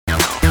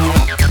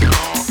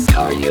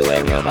you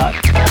a robot?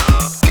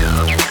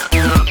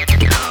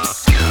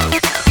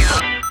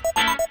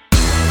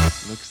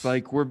 Looks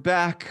like we're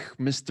back,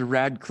 Mr.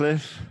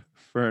 Radcliffe,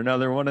 for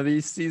another one of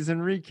these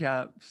season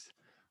recaps.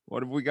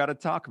 What have we got to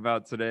talk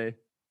about today? It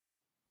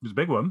was a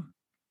big one.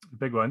 A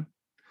big one.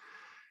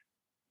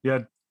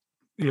 You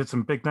had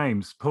some big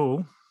names.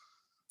 Paul,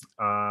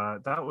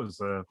 that was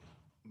a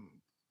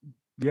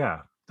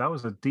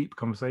deep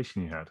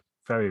conversation you had.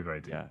 Very,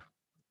 very deep. Yeah,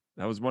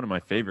 that was one of my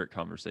favorite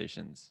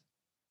conversations.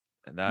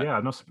 And that, yeah,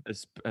 not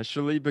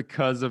especially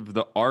because of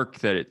the arc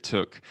that it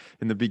took.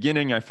 In the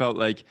beginning, I felt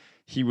like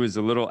he was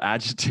a little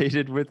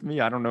agitated with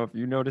me. I don't know if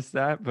you noticed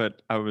that,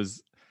 but I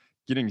was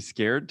getting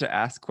scared to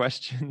ask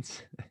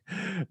questions.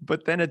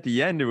 But then at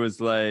the end, it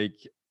was like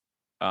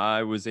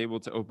I was able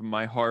to open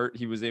my heart.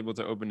 He was able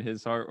to open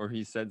his heart, or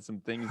he said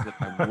some things that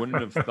I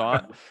wouldn't have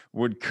thought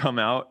would come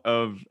out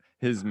of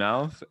his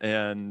mouth.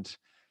 And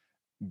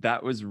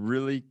that was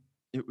really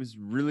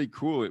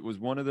cool. It was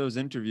one of those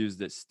interviews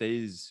that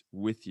stays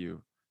with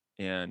you,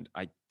 and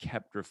I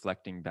kept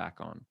reflecting back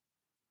on.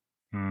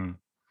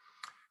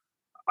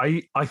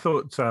 I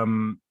thought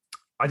I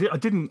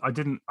didn't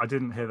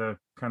hear the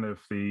kind of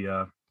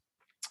the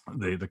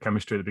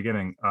chemistry at the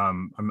beginning.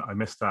 I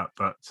missed that,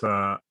 but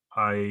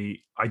I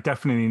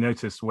definitely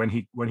noticed when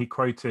he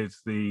quoted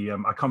the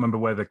I can't remember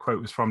where the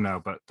quote was from now,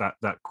 but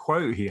that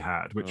quote he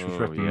had, which was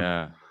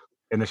written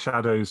in the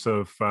shadows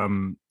of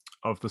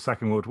the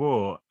Second World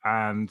War,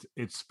 and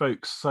it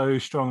spoke so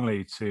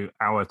strongly to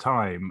our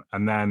time.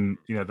 And then,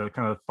 the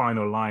kind of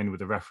final line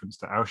with the reference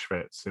to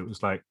Auschwitz, it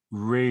was like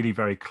really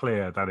very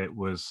clear that it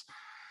was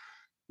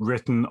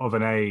written of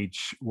an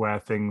age where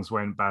things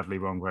went badly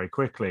wrong very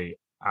quickly,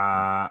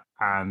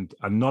 and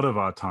not of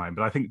our time.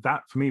 But I think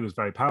that for me was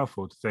very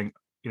powerful to think,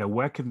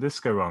 where can this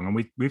go wrong? And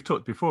we've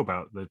talked before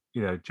about the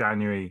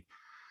January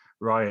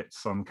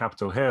riots on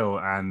Capitol Hill,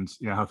 and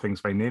how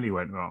things very nearly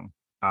went wrong.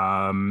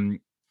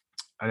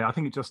 And I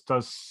think it just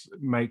does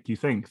make you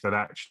think that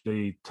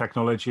actually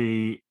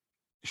technology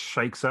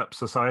shakes up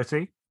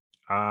society,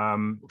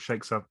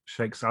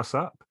 shakes us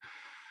up,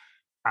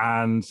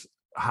 and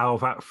how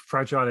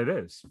fragile it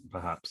is,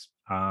 perhaps.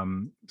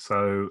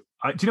 So,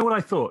 do you know what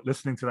I thought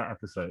listening to that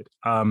episode?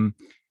 Tell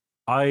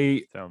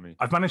me.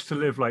 I've managed to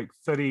live like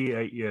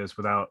 38 years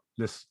without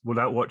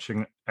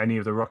watching any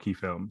of the Rocky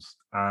films,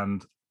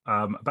 and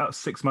about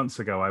 6 months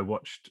ago, I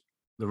watched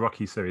the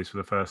Rocky series for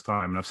the first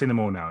time, and I've seen them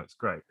all now. It's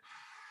great.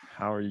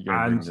 How are you going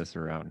to bring this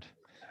around?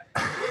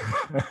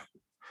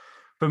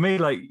 For me,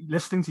 like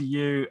listening to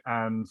you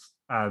and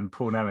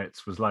Paul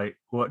Nemitz was like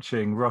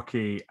watching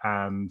Rocky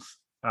and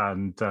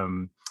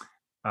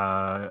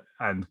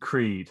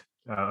Creed,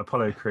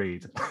 Apollo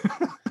Creed.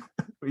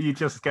 You're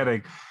just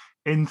getting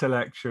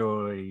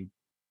intellectually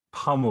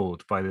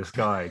pummeled by this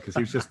guy because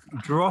he was just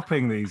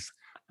dropping these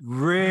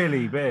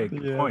really big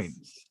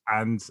points,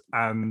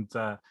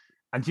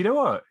 and you know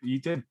what? You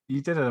did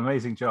an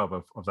amazing job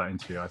of that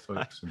interview. I thought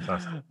it was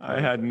fantastic.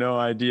 I had no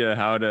idea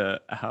how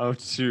to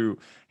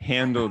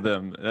handle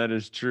them. That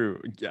is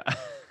true. Yeah,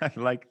 I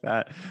like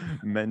that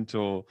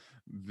mental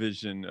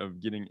vision of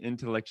getting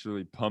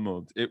intellectually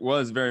pummeled. It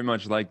was very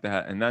much like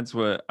that, and that's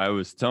what I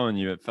was telling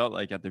you. It felt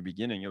like at the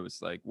beginning, it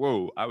was like,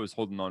 whoa, I was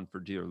holding on for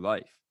dear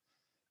life.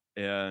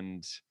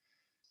 And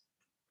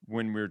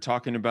when we're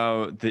talking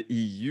about the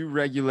EU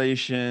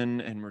regulation,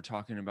 and we're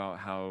talking about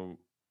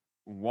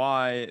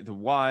the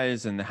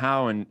whys and the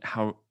how, and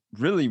how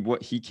really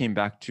what he came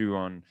back to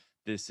on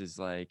this is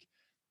like,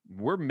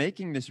 we're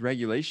making this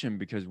regulation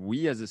because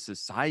we as a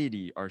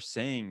society are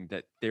saying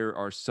that there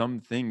are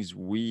some things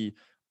we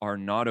are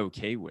not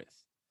okay with.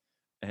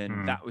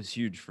 And that was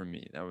huge for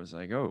me. That was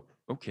like, oh,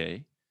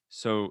 okay.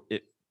 So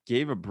it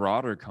gave a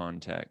broader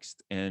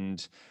context.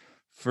 And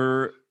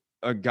for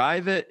a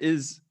guy that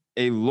is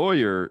a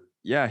lawyer,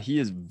 yeah, he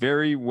is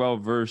very well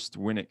versed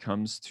when it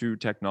comes to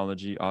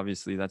technology.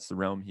 Obviously, that's the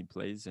realm he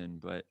plays in,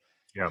 but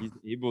he's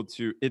able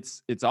to,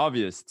 it's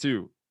obvious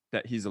too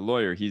that he's a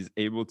lawyer. He's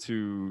able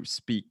to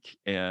speak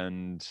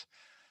and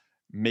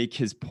make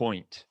his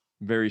point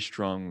very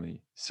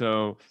strongly.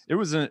 So it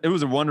was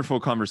a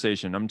wonderful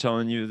conversation. I'm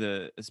telling you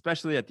that,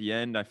 especially at the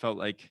end, I felt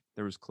like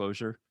there was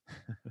closure.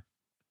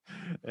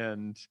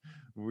 And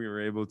we were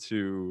able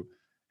to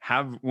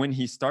have, when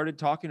he started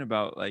talking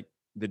about like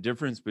the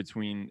difference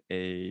between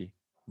a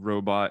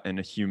robot and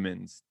a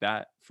humans,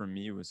 that for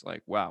me was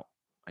like, wow,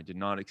 I did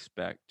not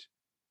expect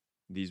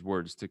these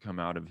words to come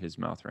out of his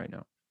mouth right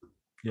now.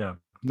 Yeah,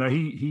 no,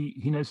 he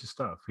knows his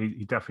stuff.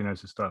 He definitely knows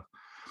his stuff.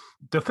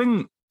 The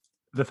thing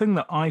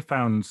that I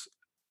found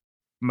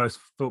most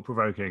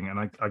thought-provoking,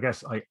 and I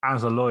guess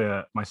as a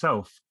lawyer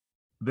myself,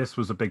 this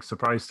was a big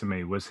surprise to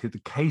me, was the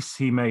case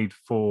he made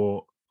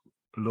for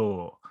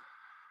law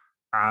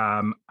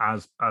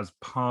as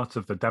part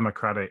of the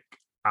democratic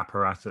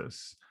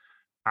apparatus.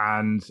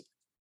 And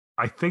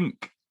I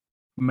think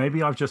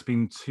maybe I've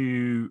been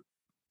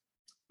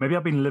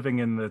living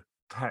in the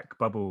tech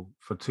bubble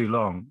for too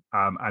long,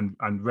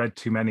 and read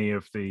too many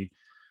of the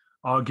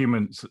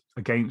arguments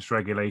against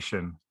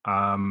regulation,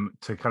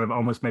 to kind of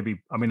almost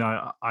maybe, I mean,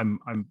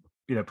 I'm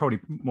probably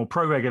more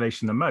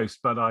pro-regulation than most,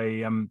 but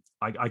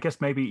I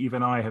guess maybe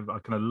even I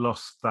kind of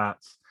lost that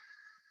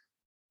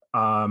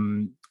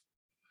kind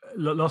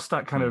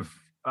of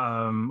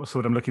what's the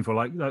word I'm looking for,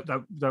 like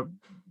that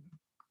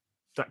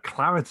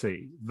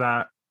clarity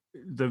that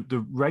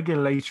the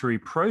regulatory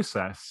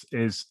process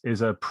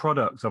is a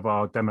product of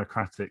our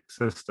democratic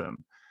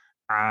system,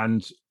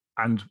 and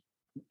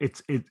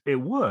it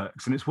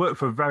works, and it's worked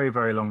for a very,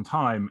 very long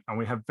time, and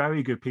we have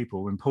very good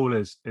people, and Paul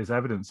is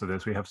evidence of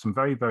this. We have some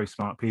very, very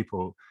smart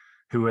people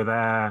who are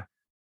there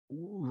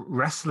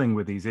wrestling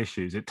with these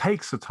issues. It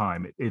takes the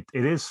time. It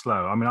is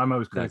slow. I mean, I'm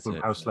always critical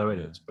of how slow it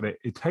is, but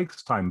it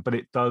takes time, but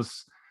it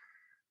does.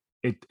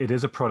 It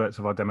is a product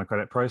of our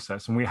democratic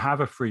process, and we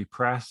have a free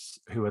press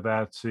who are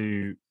there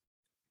to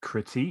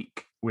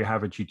critique. We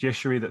have a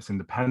judiciary that's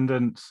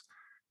independent,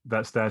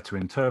 that's there to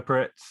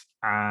interpret,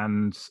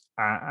 and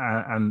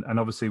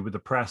obviously with the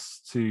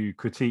press to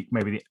critique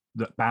maybe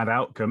the bad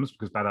outcomes,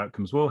 because bad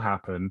outcomes will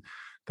happen.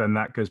 Then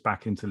that goes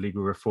back into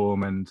legal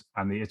reform and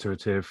the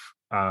iterative,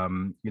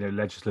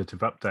 legislative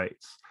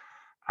updates.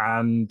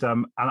 And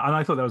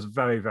I thought that was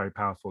very, very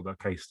powerful, the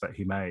case that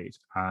he made,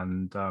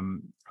 and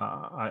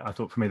I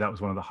thought for me that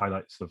was one of the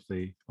highlights of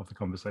the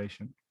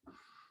conversation.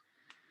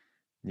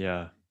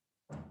 Yeah,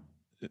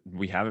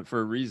 we have it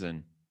for a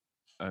reason.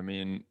 I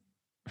mean,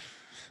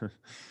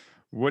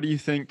 what do you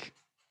think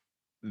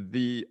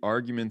the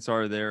arguments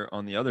are there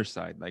on the other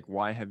side? Like,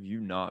 why have you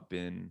not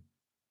been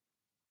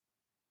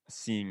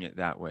seeing it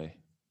that way?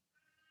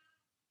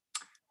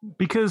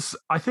 Because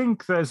I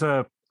think there's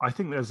a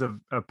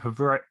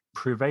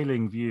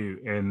prevailing view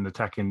in the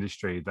tech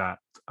industry that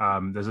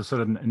there's a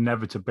sort of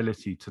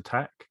inevitability to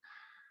tech,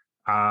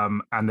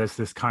 and there's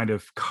this kind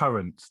of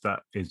current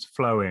that is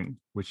flowing,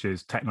 which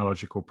is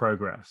technological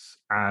progress,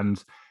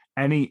 and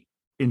any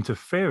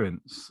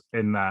interference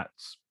in that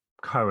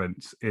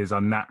current is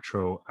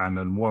unnatural and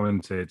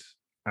unwarranted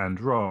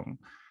and wrong,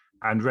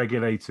 and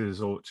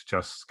regulators ought to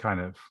just kind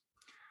of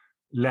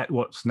let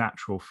what's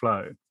natural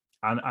flow.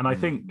 And I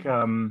think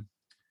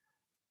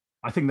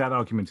that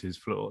argument is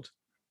flawed,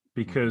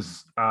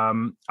 because I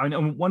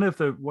mean, one of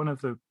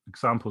the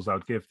examples I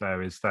would give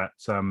there is that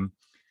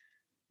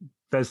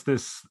there's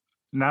this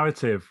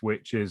narrative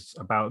which is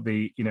about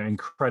the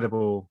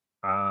incredible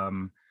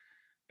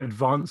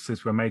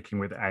advances we're making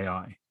with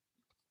AI,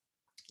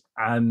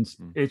 and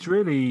it's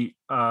really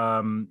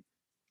the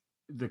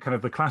kind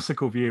of the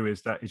classical view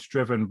is that it's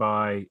driven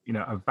by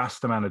a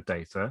vast amount of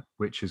data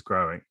which is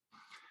growing.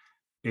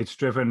 It's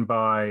driven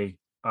by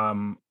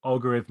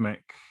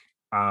algorithmic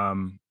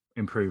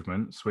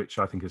improvements, which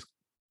I think is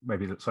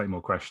maybe slightly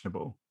more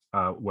questionable,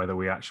 whether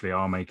we actually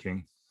are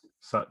making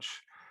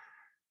such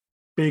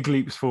big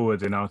leaps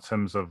forward in our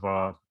terms of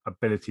our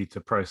ability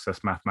to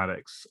process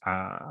mathematics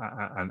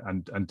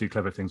and do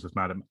clever things with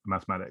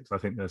mathematics. I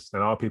think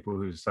there are people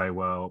who say,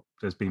 well,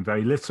 there's been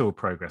very little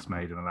progress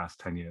made in the last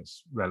 10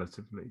 years,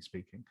 relatively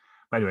speaking.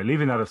 But anyway,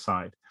 leaving that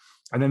aside.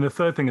 And then the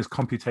third thing is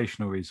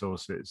computational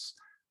resources.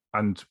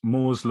 And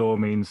Moore's law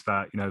means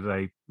that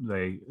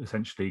they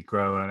essentially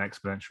grow on an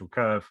exponential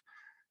curve,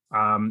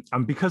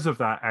 and because of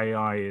that,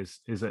 AI is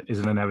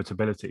an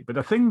inevitability. But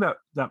the thing that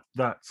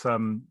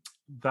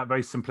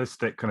very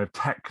simplistic kind of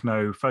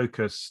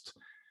techno-focused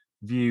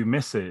view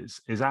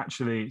misses is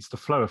actually it's the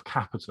flow of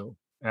capital,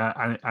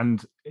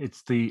 and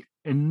it's the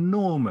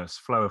enormous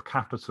flow of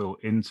capital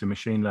into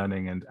machine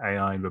learning and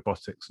AI and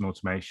robotics and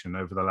automation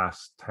over the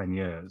last 10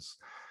 years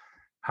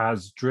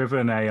has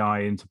driven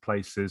AI into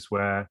places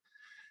where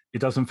it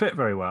doesn't fit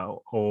very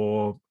well,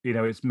 or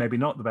it's maybe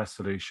not the best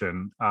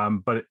solution,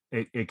 but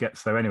it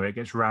gets there anyway. It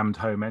gets rammed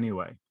home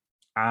anyway,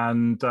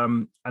 and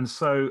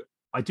so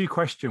I do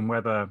question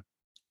whether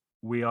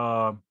we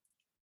are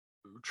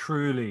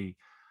truly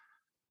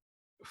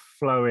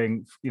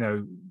flowing,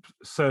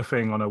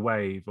 surfing on a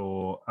wave,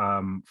 or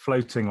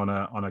floating on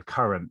a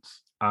current.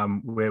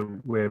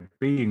 We're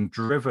being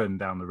driven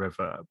down the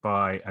river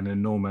by an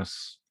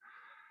enormous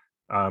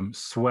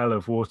swell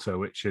of water,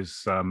 which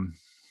is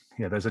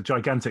there's a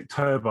gigantic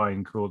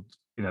turbine called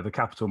the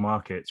capital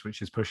markets,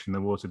 which is pushing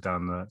the water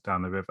down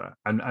the river,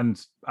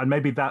 and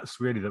maybe that's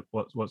really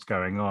what's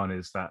going on,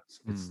 is that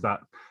it's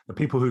that the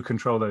people who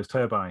control those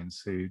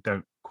turbines who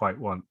don't quite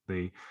want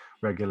the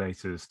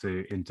regulators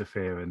to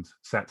interfere and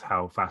set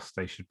how fast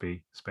they should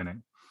be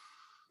spinning.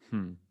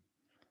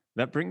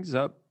 That brings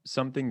up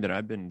something that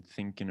I've been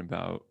thinking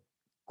about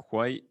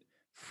quite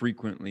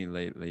frequently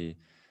lately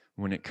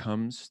when it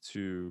comes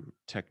to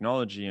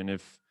technology, and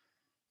if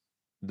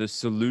the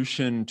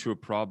solution to a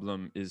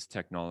problem is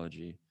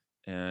technology.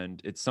 And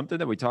it's something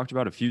that we talked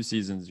about a few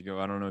seasons ago.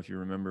 I don't know if you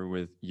remember,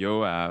 with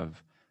Yoav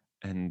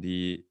and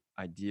the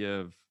idea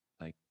of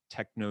like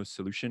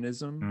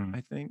techno-solutionism,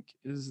 I think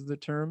is the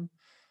term.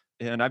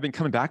 And I've been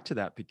coming back to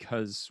that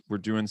because we're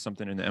doing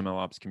something in the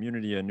MLOps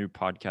community, a new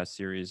podcast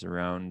series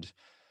around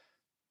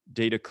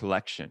data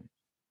collection.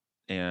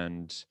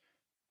 And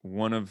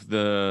one of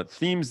the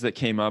themes that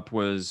came up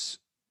was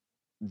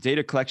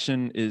data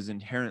collection is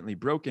inherently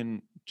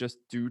broken just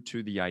due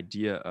to the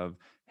idea of,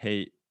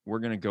 hey, we're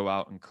going to go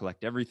out and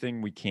collect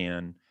everything we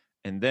can,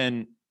 and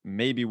then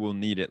maybe we'll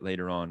need it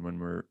later on when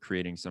we're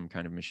creating some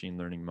kind of machine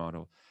learning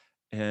model.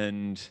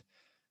 And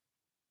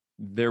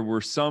there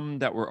were some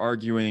that were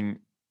arguing,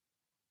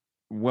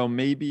 well,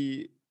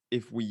 maybe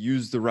if we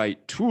use the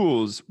right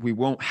tools, we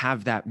won't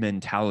have that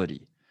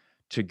mentality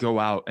to go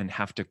out and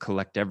have to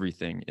collect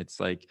everything. It's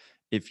like,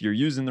 if you're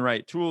using the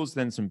right tools,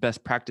 then some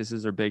best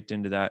practices are baked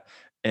into that.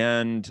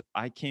 And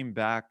I came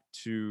back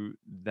to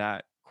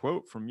that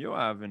quote from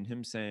Yoav and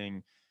him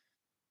saying,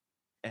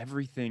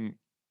 everything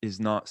is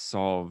not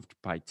solved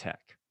by tech,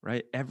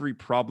 right? Every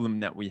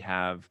problem that we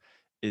have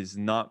is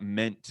not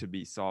meant to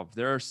be solved.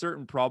 There are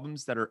certain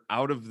problems that are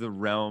out of the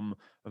realm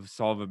of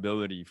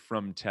solvability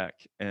from tech.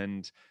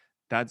 And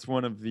that's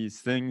one of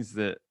these things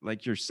that,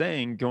 like you're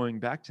saying, going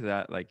back to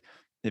that, like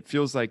it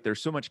feels like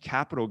there's so much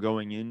capital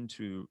going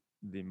into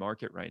the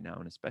market right now,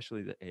 and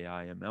especially the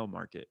AI ML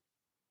market,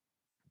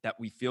 that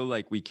we feel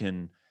like we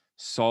can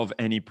solve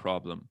any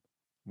problem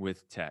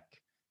with tech,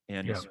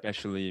 and Yeah.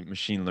 especially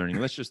machine learning.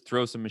 Let's just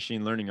throw some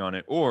machine learning on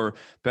it. Or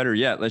better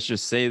yet, let's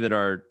just say that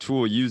our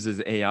tool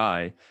uses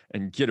AI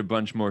and get a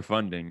bunch more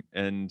funding.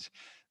 And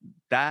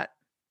that,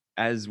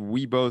 as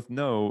we both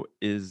know,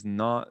 is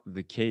not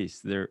the case.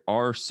 There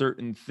are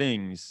certain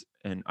things,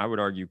 and I would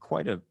argue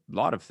quite a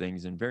lot of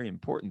things and very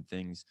important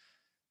things,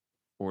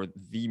 or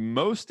the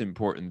most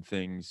important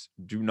things,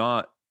 do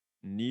not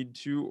need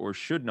to or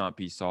should not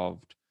be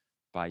solved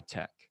by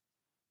tech.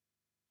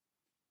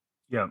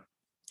 Yeah,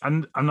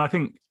 and I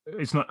think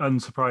it's not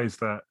unsurprised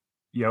that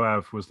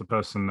Yoav was the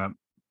person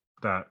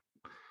that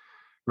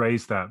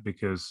raised that,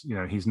 because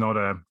he's not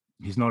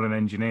an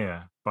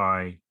engineer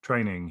by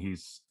training.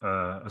 He's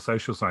a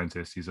social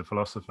scientist. He's a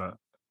philosopher,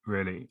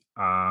 really,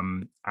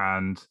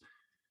 and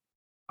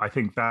I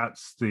think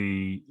that's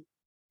the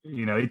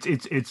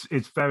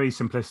it's very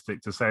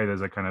simplistic to say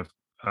there's a kind of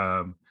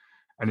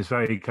and it's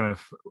very kind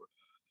of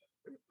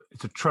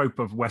it's a trope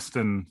of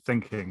Western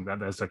thinking that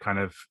there's a kind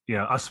of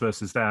us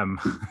versus them,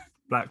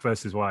 black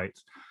versus white,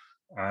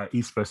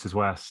 East versus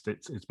West.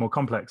 It's more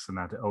complex than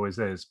that. It always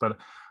is. But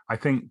I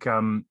think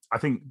on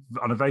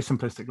a very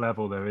simplistic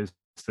level, there is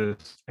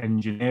this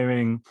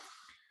engineering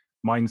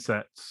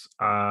mindset.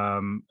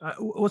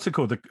 What's it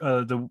called?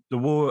 The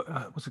war.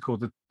 What's it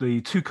called?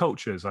 The two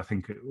cultures. I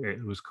think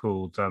it was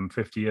called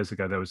 50 years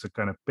ago. There was a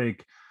kind of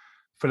big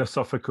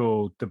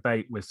philosophical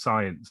debate with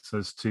science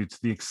as to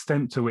the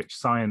extent to which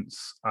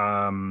science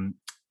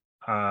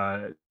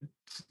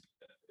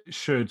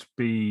should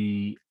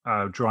be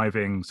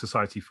driving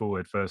society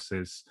forward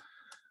versus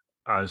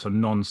sort of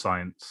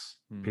non-science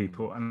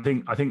people.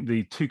 And I think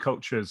the two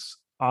cultures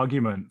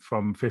argument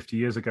from 50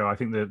 years ago, I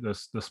think that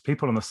the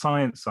people on the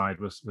science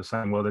side were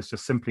saying, well, there's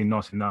just simply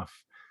not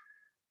enough.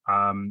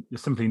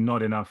 There's simply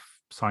not enough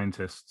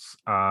scientists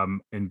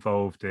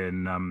involved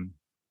in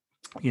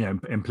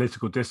in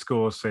political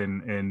discourse,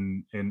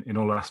 in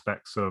all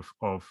aspects of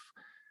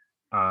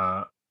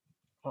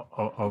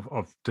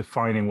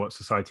defining what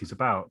society's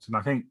about. And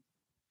I think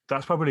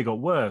that's probably got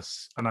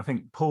worse. And I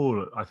think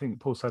Paul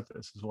said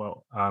this as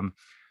well,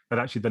 that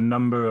actually the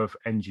number of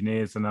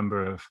engineers, the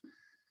number of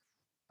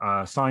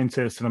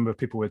scientists, the number of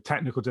people with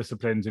technical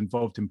disciplines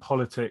involved in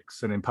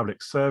politics and in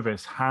public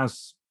service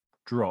has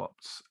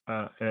dropped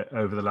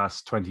over the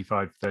last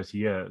 25, 30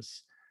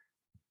 years.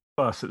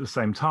 But at the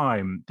same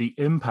time, the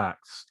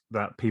impact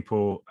that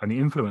people and the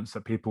influence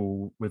that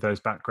people with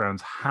those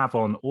backgrounds have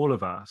on all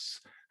of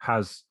us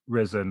has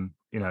risen,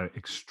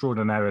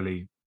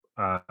 extraordinarily.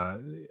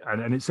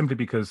 And it's simply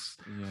because,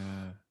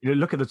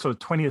 look at the sort of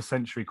 20th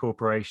century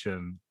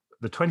corporation.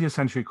 The 20th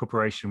century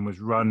corporation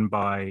was run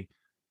by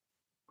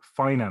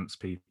finance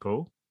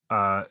people,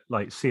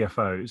 like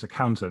CFOs,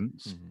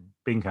 accountants,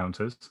 bean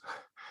counters,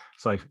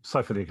 so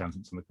for the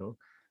accountants on the call,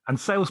 and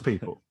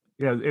salespeople.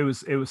 It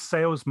was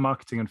sales,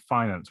 marketing, and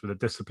finance were the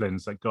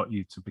disciplines that got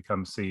you to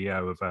become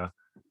CEO of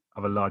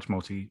a large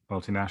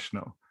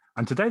multinational.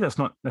 And today, that's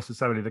not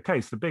necessarily the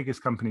case. The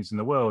biggest companies in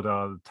the world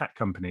are the tech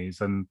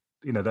companies, and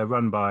they're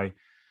run by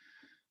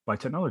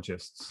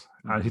technologists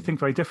who think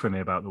very differently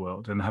about the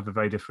world and have a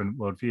very different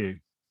worldview.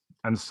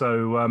 And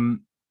so,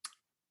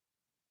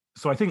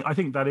 I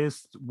think that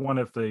is one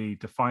of the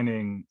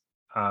defining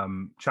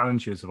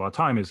challenges of our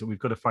time, is that we've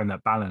got to find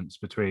that balance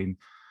between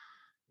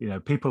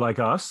people like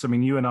us. I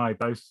mean, you and I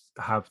both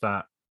have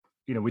that.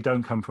 We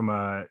don't come from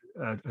a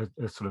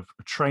sort of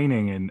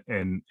training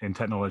in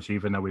technology,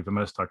 even though we've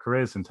immersed our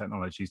careers in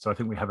technology. So I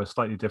think we have a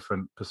slightly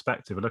different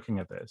perspective of looking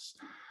at this.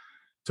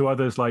 To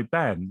others like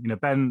Ben,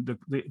 Ben,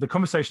 the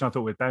conversation I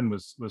thought with Ben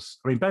was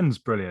I mean, Ben's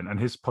brilliant, and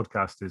his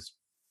podcast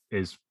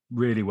is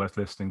really worth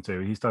listening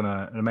to. He's done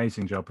an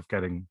amazing job of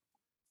getting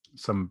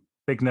some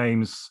big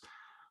names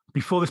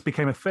before this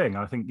became a thing.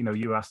 I think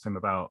you asked him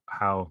about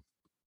how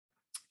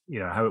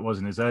it was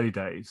in his early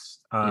days.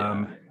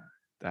 And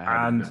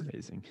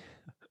amazing.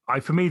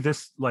 For me,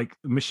 this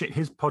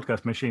his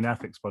podcast, Machine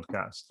Ethics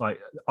Podcast,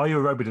 Are You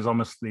a Robot, is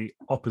almost the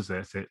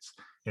opposite. It's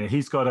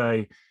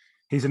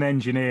he's an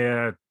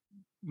engineer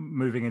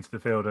moving into the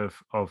field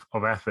of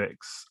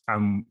ethics,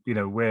 and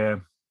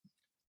we're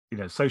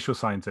social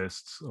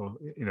scientists or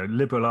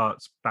liberal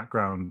arts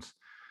background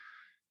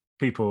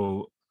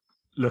people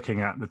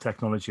looking at the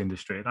technology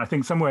industry. And I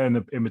think somewhere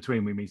in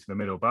between we meet in the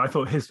middle. But I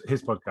thought his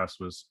podcast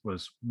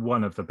was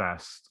one of the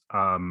best.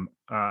 And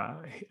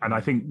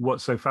I think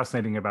what's so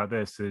fascinating about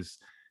this is,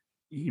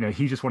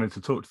 he just wanted to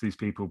talk to these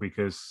people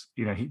because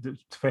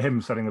for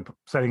him setting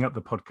up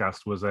the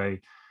podcast was a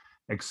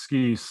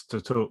excuse to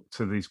talk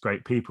to these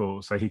great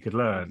people so he could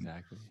learn.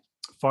 Exactly.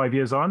 5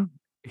 years on,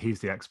 he's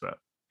the expert.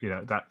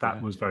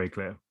 That was very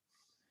clear.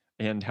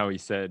 And how he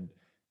said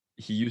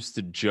he used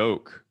to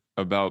joke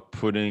about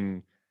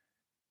putting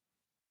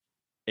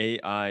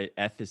AI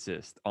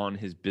ethicist on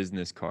his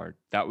business card.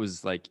 That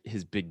was like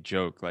his big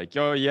joke. Like,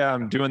 oh yeah,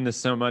 I'm doing this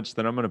so much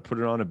that I'm going to put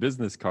it on a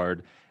business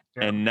card.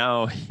 Yeah. And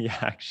now he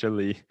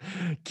actually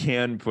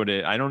can put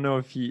it. I don't know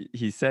if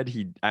he said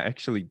he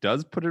actually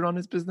does put it on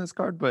his business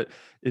card, but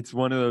it's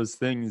one of those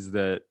things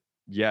that,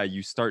 yeah,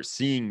 you start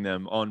seeing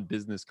them on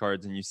business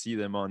cards and you see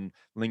them on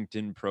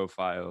LinkedIn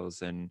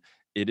profiles, and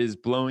it is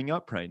blowing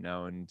up right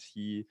now. And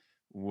he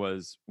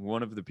was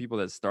one of the people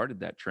that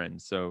started that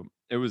trend. So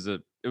it was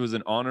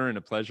an honor and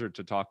a pleasure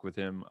to talk with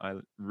him. I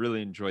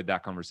really enjoyed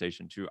that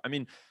conversation too. I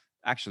mean,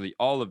 actually,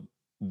 all of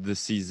the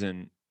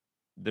season,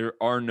 there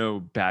are no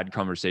bad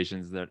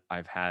conversations that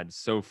I've had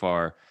so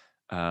far.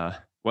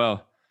 But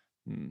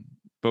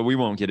we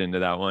won't get into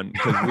that one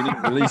because we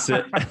didn't release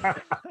it.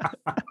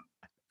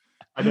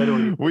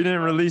 We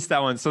didn't release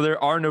that one, so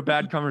there are no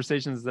bad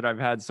conversations that I've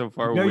had so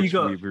far, which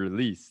we've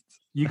released.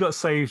 You got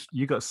saved, D.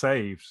 You got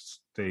saved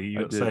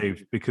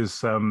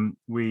because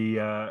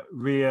Ria.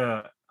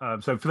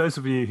 So for those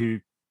of you who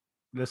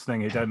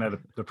listening who don't know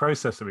the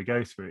process that we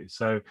go through,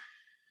 so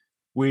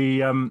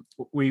we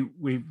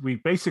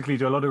basically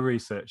do a lot of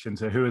research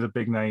into who are the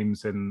big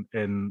names in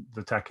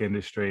the tech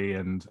industry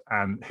and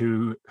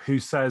who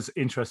says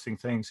interesting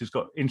things, who's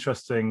got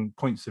interesting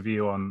points of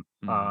view on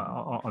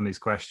these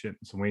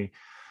questions. And we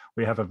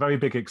have a very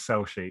big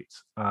Excel sheet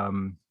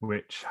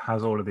which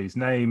has all of these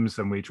names,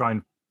 and we try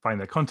and find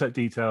their contact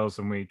details,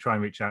 and we try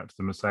and reach out to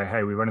them and say,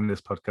 hey, we're running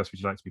this podcast, would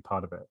you like to be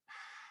part of it?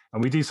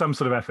 And we do some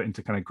sort of effort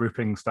into kind of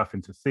grouping stuff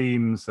into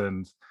themes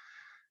and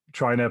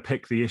trying to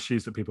pick the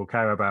issues that people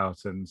care about.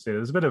 And so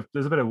there's a bit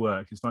of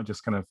work. It's not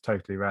just kind of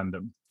totally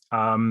random.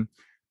 And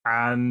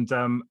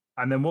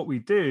then what we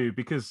do,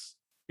 because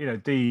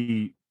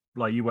D,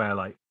 like, you wear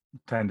like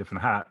 10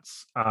 different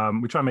hats,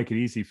 we try and make it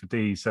easy for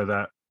D so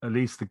that at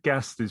least the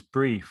guest is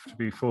briefed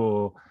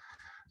before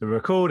the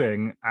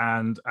recording,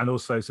 and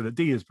also so that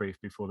D is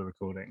briefed before the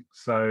recording.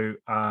 So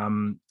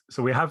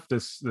so we have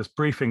this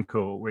briefing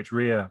call which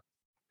Ria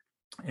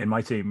in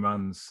my team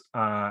runs,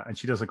 and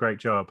she does a great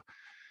job.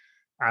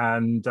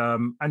 And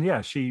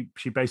yeah, she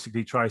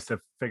basically tries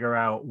to figure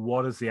out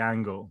what is the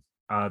angle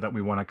that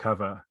we want to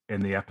cover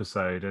in the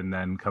episode, and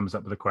then comes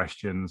up with the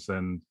questions,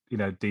 and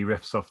D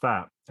riffs off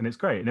that, and it's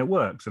great and it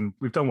works. And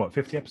we've done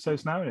 50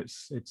 episodes now, and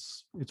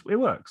it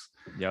works.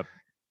 Yep.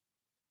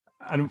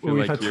 And I feel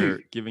like you're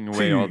giving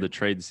away all the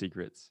trade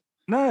secrets.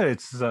 No,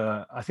 it's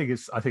I think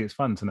it's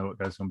fun to know what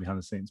goes on behind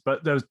the scenes.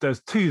 But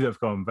there's two that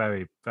have gone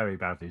very, very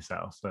badly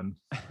south, and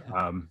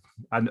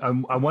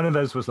one of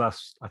those was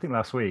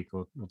last week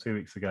or 2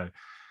 weeks ago.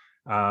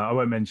 I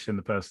won't mention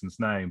the person's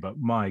name, but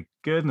my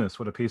goodness,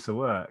 what a piece of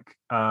work.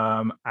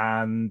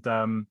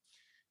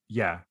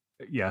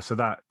 Yeah. So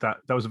that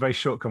was a very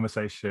short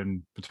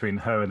conversation between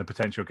her and the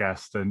potential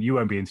guest, and you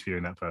won't be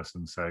interviewing that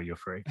person, so you're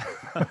free.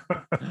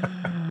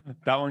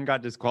 That one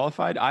got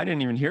disqualified. I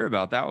didn't even hear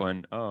about that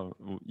one. Oh,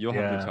 you'll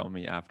have to tell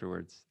me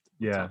afterwards.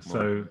 Yeah.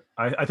 So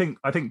I think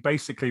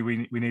basically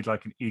we need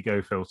like an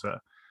ego filter,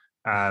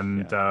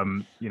 and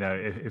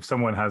if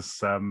someone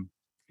has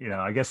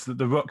I guess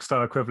the rock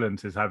star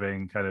equivalent is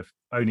having kind of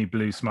only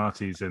blue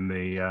Smarties in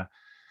the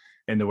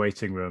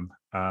waiting room,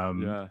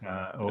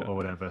 or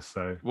whatever.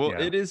 So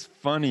It is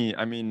funny.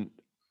 I mean,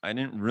 I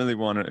didn't really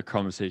want a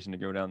conversation to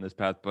go down this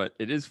path, but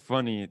it is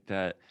funny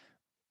that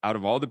out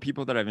of all the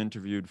people that I've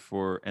interviewed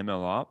for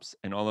ML Ops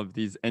and all of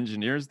these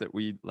engineers that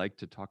we like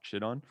to talk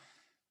shit on,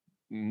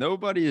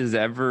 nobody is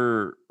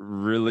ever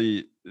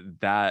really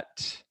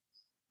that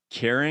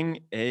caring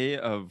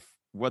of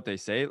what they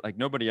say. Like,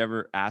 nobody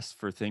ever asks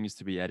for things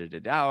to be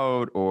edited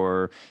out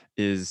or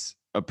is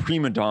a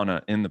prima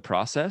donna in the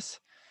process.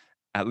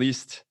 At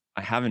least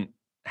I haven't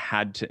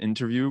had to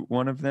interview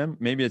one of them.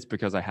 Maybe it's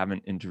because I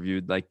haven't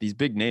interviewed like these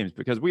big names,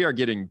 because we are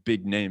getting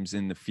big names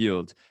in the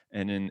field,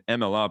 and in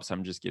ML Ops,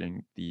 I'm just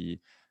getting the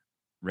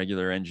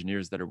regular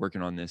engineers that are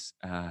working on this.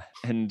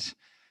 And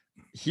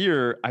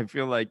here, I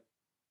feel like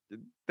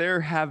there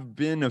have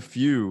been a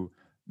few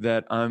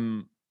that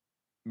I'm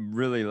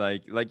really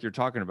like you're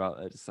talking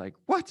about. It's like,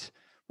 what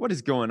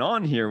is going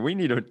on here? We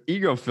need an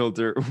ego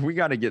filter. We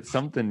got to get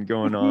something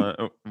going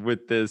on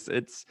with this.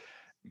 It's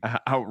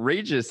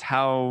outrageous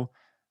how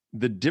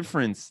the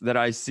difference that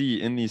I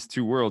see in these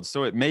two worlds.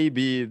 So it may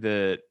be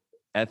that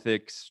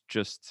ethics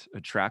just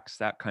attracts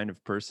that kind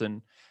of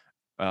person,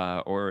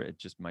 or it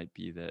just might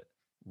be that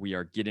we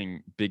are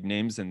getting big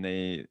names and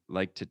they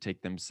like to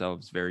take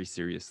themselves very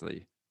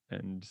seriously.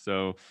 And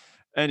so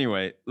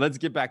anyway, let's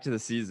get back to the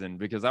season,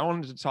 because I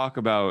wanted to talk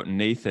about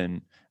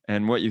Nathan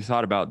and what you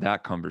thought about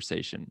that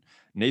conversation.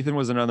 Nathan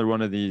was another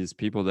one of these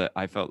people that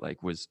I felt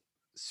like was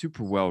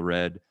super well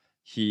read.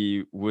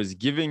 He was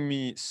giving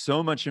me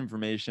so much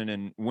information,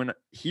 and when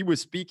he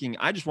was speaking,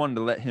 I just wanted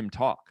to let him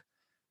talk.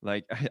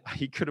 Like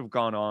he could have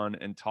gone on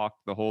and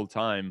talked the whole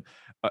time,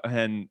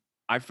 and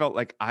I felt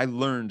like I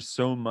learned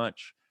so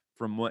much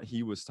from what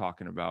he was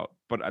talking about.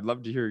 But I'd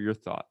love to hear your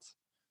thoughts.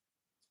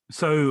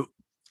 So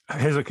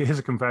here's a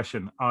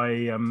confession.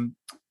 I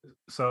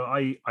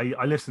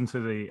listen to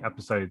the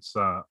episodes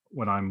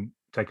when I'm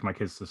taking my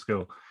kids to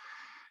school.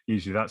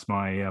 Usually that's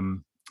my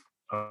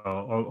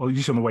or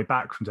usually on the way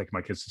back from taking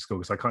my kids to school,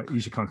 because I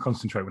usually can't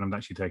concentrate when I'm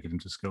actually taking them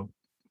to school.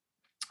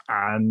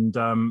 And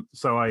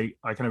so I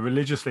kind of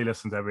religiously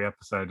listen to every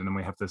episode, and then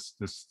we have this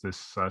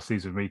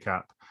season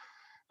recap.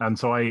 And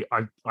so I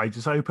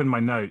just opened my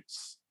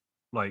notes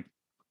like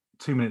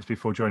 2 minutes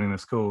before joining the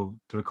school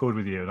to record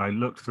with you, and I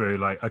looked through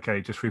like,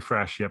 okay, just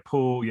refresh. Yeah,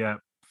 Paul. Yeah,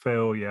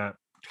 Phil. Yeah,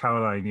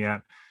 Caroline. Yeah,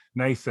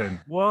 Nathan.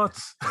 What?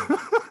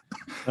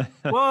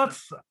 What?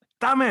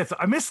 Damn it!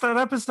 I missed that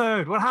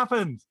episode. What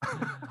happened?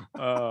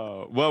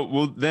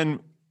 Well, then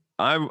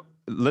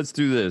let's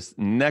do this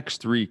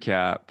next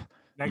recap.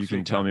 You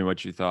can tell me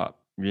what you thought.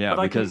 Yeah,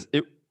 because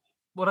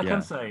what I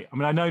can say, I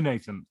mean, I know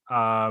Nathan,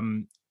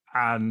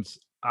 and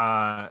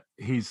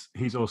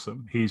he's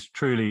awesome. He's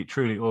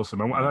truly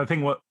awesome. And I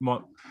think what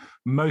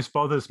most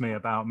bothers me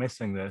about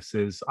missing this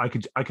is I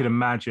could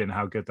imagine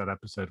how good that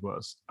episode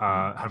was,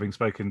 having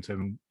spoken to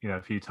him,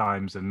 a few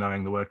times, and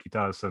knowing the work he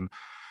does, and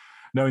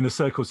knowing the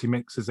circles he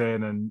mixes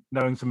in, and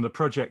knowing some of the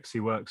projects he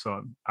works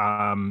on.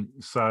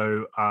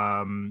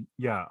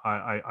 Yeah,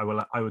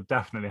 I would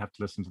definitely have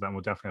to listen to that, and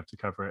we'll definitely have to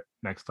cover it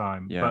next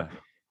time. Yeah. But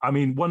I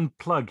mean, one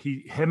plug,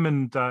 him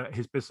and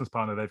his business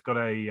partner, they've got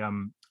a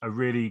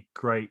really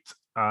great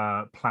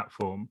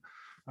platform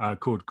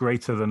called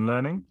Greater Than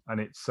Learning, and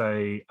it's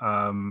a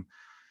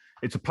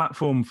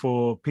platform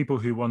for people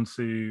who want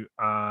to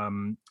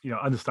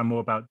understand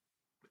more about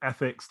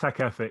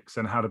tech ethics,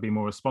 and how to be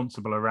more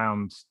responsible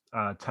around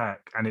tech.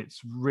 And it's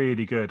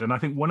really good. And I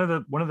think one of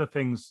the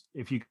things,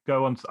 if you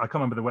go on, I can't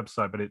remember the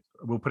website, but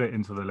we'll put it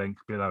into the link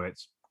below.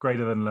 It's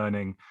Greater Than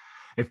Learning.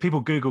 If people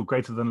Google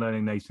Greater Than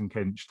Learning Nathan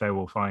Kinch, they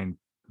will find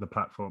the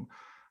platform.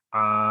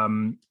 But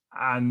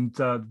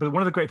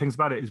one of the great things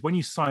about it is when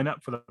you sign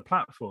up for the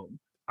platform,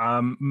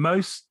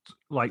 most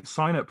like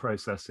sign up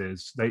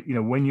processes,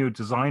 when you're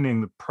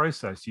designing the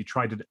process, you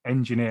try to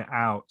engineer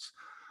out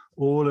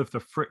all of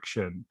the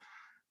friction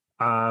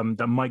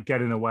that might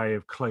get in the way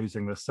of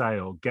closing the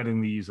sale,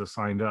 getting the user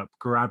signed up,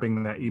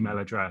 grabbing their email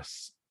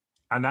address.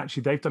 And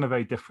actually, they've done a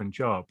very different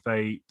job.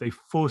 They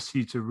force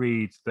you to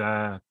read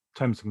their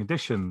terms and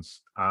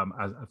conditions,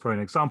 for an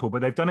example,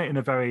 but they've done it in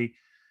a very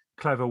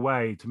clever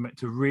way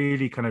to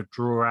really kind of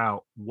draw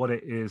out what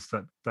it is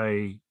that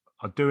they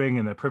are doing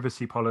in their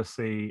privacy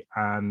policy.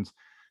 And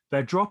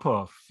their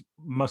drop-off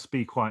must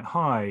be quite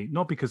high,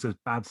 not because there's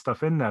bad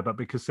stuff in there, but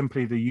because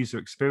simply the user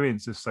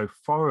experience is so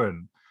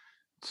foreign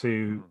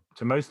to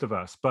most of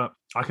us. But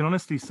I can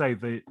honestly say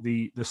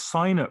the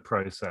sign-up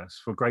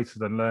process for Greater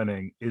Than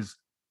Learning is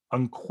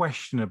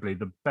unquestionably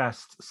the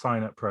best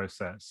sign-up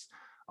process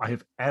I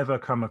have ever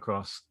come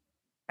across,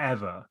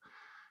 ever,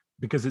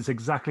 because it's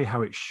exactly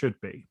how it should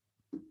be.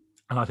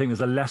 And I think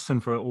there's a lesson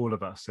for all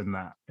of us in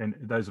that, in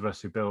those of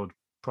us who build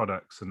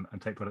products and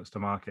take products to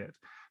market.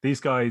 These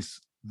guys,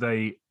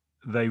 they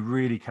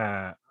really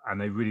care,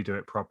 and they really do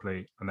it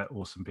properly, and they're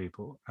awesome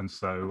people. And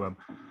so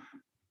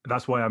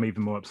that's why I'm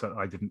even more upset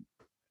I didn't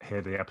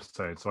hear the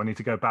episode. So I need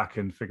to go back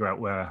and figure out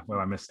where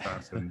I missed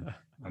that and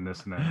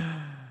listen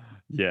in.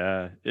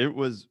 Yeah, it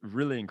was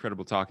really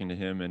incredible talking to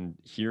him and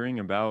hearing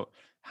about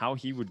how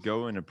he would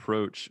go and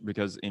approach,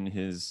 because in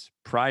his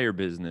prior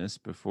business,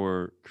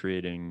 before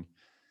creating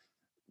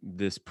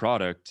this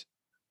product,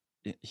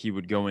 he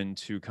would go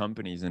into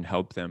companies and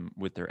help them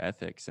with their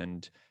ethics,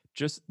 and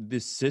just the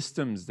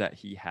systems that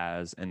he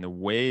has and the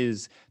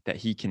ways that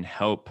he can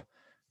help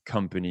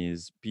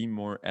companies be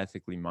more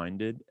ethically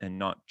minded, and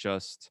not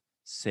just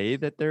say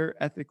that they're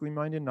ethically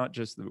minded, not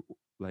just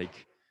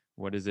like,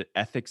 what is it,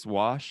 ethics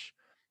wash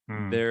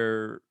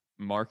their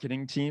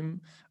marketing team.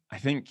 I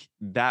think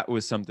that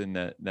was something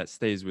that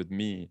stays with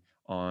me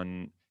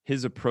on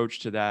his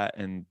approach to that,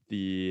 and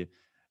the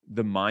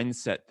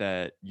mindset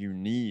that you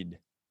need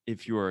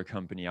if you are a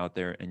company out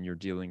there and you're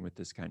dealing with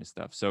this kind of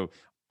stuff. So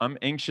I'm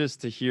anxious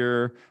to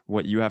hear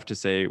what you have to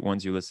say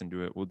once you listen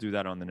to it. We'll do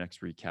that on the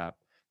next recap.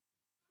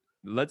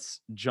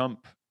 Let's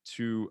jump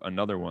to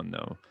another one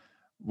though.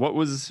 What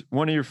was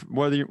one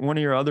of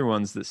your other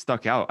ones that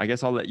stuck out? I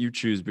guess I'll let you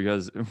choose,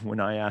 because when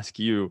I ask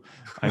you,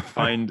 I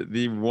find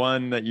the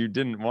one that you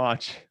didn't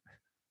watch.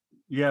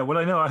 Yeah, well,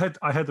 I know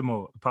I heard them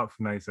all apart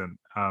from Nathan,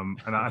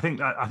 and I think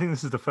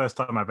this is the first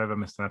time I've ever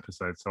missed an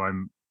episode, so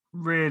I'm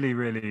really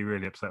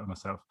upset with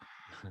myself.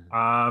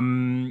 I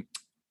mean,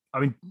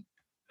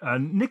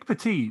 Nick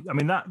Petit. I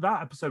mean, that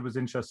episode was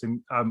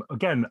interesting.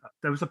 Again,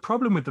 there was a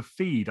problem with the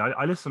feed.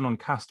 I listen on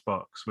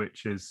Castbox,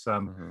 which is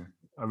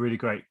a really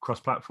great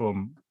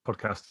cross-platform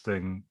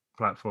podcasting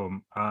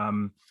platform.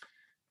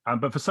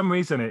 But for some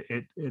reason,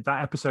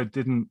 that episode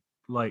didn't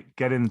like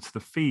get into the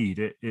feed.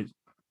 It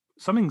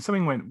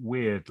something went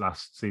weird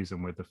last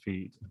season with the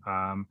feed.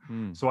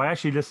 So I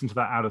actually listened to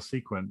that out of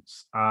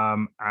sequence,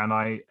 and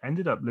I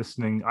ended up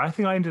listening. I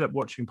think I ended up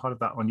watching part of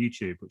that on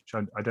YouTube, which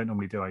I don't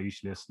normally do. I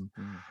usually listen.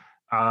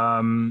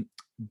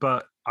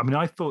 But I mean,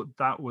 I thought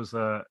that was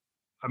a.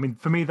 I mean,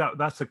 for me,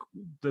 that's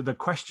the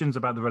questions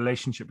about the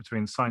relationship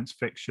between science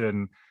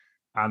fiction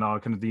and our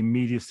kind of the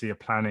immediacy of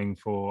planning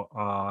for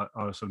our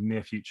sort of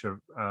near future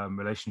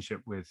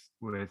relationship with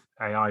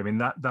AI. I mean,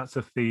 that's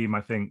a theme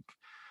I think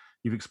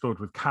you've explored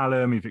with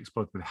Callum, you've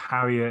explored with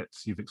Harriet,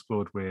 you've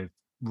explored with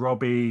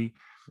Robbie.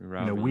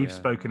 We've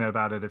spoken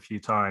about it a few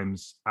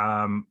times.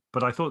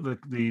 But I thought that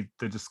the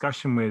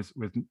discussion with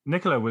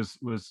Nicola was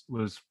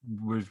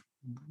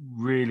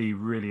really,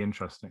 really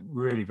interesting,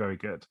 really very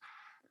good.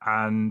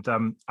 And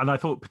I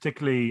thought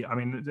particularly, I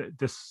mean,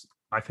 this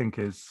I think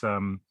is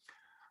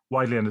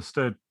widely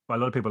understood by a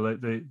lot of people.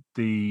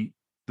 The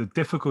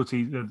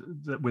difficulty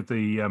with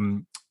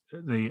the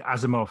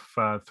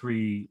Asimov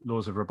 3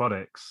 laws of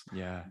robotics.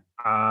 Yeah.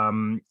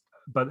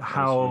 But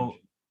how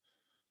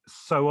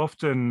so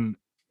often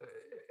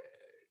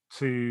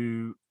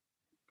to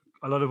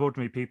a lot of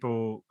ordinary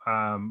people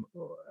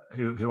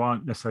who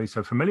aren't necessarily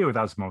so familiar with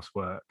Asimov's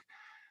work,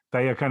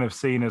 they are kind of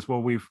seen as,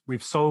 well, we've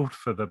solved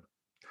for the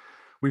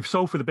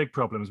big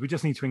problems. We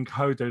just need to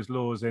encode those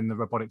laws in the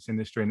robotics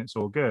industry and it's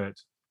all good.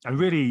 And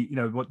really,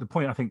 what the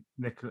point I think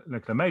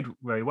Nicola made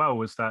very well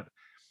was that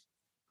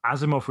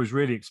Asimov was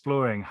really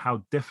exploring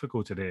how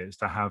difficult it is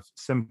to have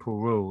simple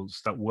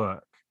rules that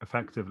work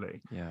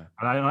effectively. Yeah.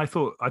 And I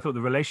thought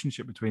the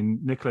relationship between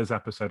Nicola's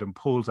episode and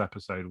Paul's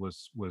episode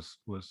was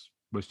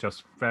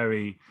just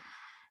very,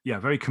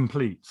 very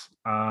complete.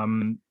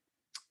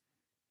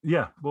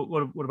 Yeah.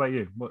 What about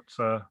you? What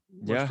stood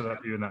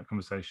out for you in that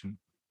conversation?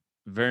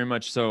 Very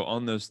much so.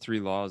 On those 3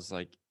 laws,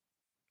 like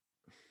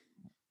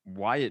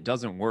why it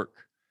doesn't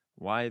work,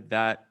 why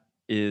that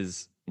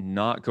is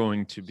not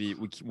going to be,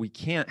 we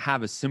can't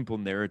have a simple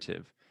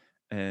narrative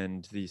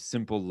and these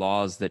simple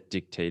laws that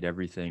dictate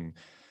everything,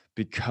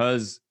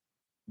 because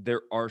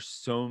there are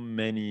so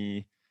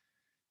many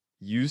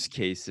use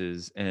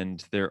cases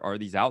and there are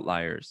these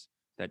outliers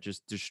that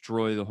just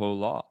destroy the whole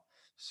law.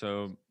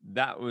 So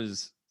that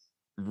was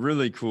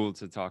really cool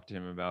to talk to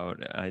him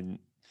about.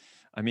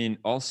 I mean,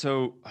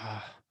 also,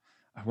 I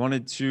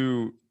wanted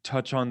to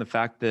touch on the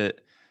fact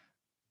that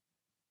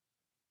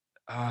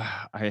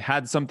I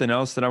had something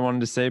else that I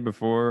wanted to say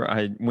before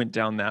I went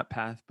down that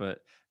path, but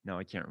now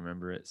I can't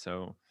remember it.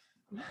 So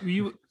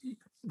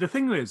the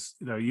thing is,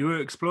 you were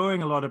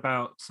exploring a lot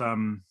about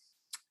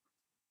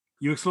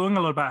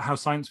how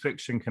science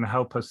fiction can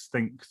help us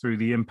think through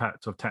the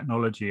impact of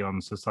technology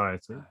on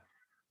society.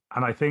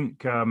 And I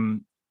think, I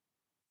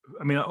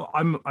mean,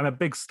 I'm a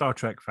big Star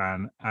Trek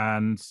fan,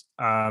 and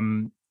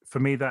for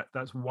me,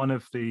 that's one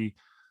of the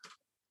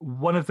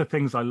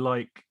things I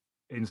like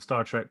in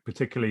Star Trek,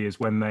 particularly, is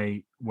when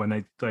they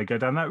go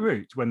down that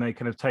route, when they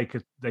kind of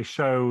they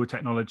show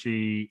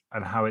technology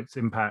and how its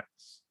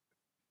impacts,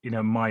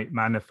 might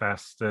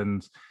manifest,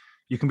 and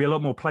you can be a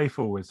lot more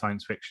playful with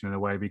science fiction in a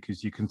way,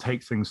 because you can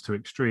take things to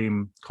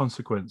extreme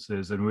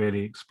consequences and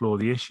really explore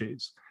the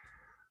issues.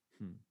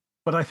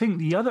 But I think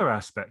the other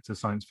aspect of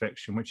science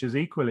fiction, which is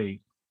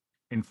equally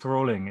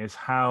enthralling, is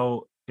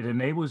how it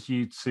enables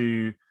you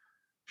to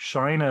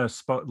shine a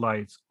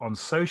spotlight on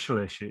social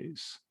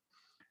issues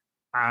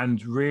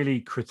and really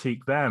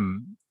critique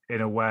them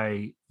in a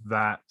way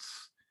that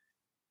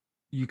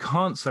you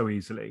can't so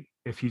easily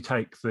if you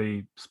take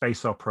the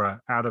space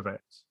opera out of it.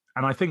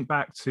 And I think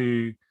back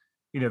to,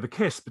 the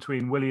kiss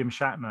between William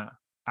Shatner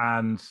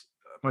and,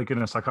 my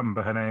goodness, I can't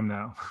remember her name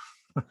now.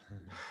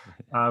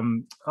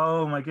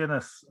 Oh my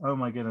goodness,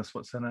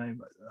 what's her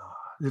name?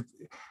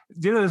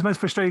 The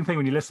most frustrating thing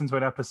when you listen to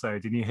an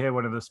episode and you hear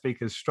one of the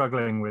speakers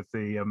struggling with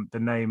the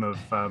name of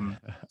someone.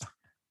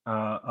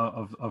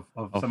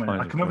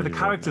 I can remember the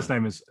character's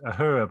name is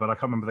Uhura, but I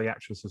can't remember the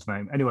actress's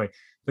name. Anyway,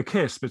 the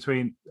kiss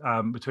between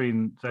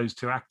those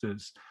 2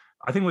 actors,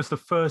 I think, was the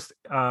first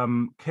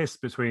kiss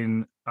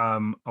between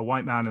a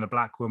white man and a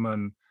black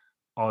woman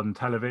on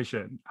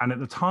television, and at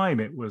the time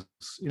it was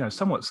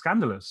somewhat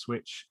scandalous,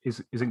 which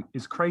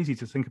is crazy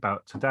to think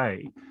about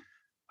today.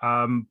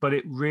 But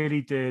it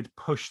really did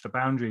push the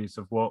boundaries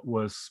of what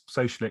was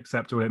socially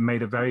acceptable. It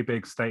made a very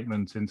big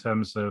statement in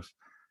terms of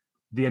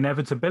the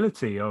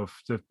inevitability of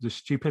the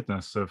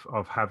stupidness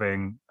of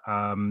having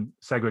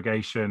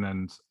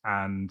segregation,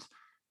 and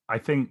I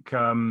think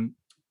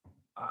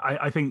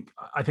I think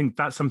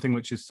that's something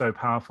which is so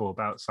powerful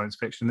about science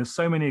fiction. There's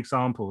so many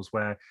examples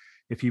where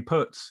if you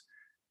put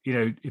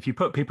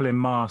people in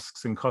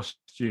masks and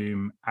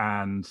costume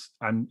and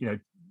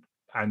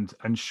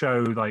show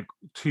like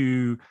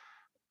 2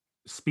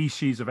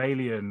 species of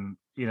alien,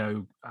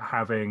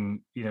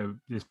 having,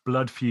 this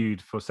blood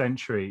feud for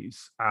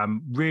centuries,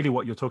 really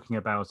what you're talking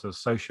about are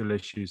social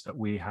issues that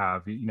we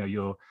have.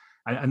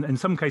 And in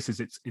some cases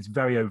it's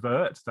very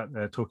overt that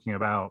they're talking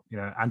about,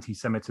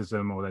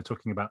 anti-Semitism, or they're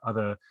talking about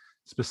other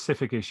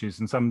specific issues.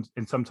 And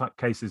in some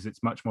cases,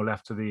 it's much more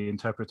left to the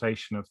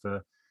interpretation of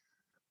the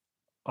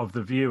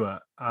viewer.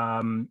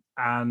 Callum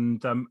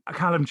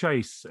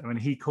Chase, I mean,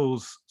 he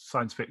calls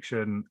science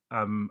fiction,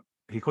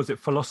 he calls it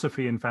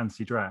philosophy in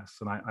fancy dress,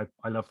 and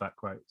I love that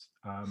quote.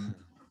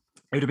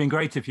 It would have been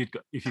great if you'd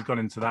gone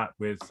into that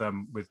with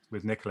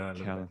Nicola a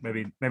little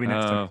bit. Maybe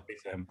next time you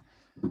speak to him.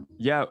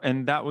 Yeah,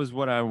 and that was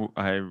what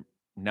I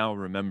now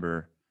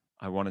remember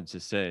I wanted to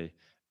say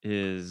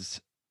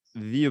is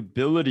the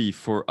ability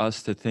for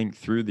us to think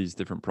through these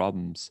different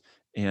problems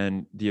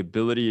and the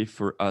ability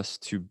for us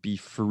to be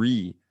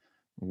free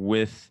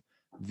with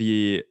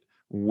the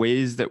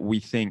ways that we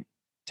think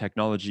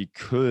technology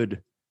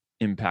could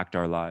impact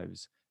our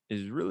lives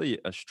is really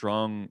a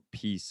strong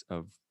piece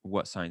of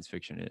what science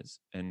fiction is.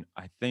 And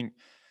I think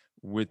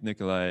with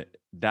Nikolai,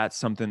 that's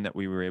something that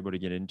we were able to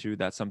get into.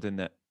 That's something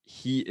that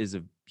he is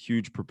a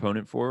huge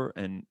proponent for,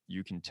 and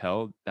you can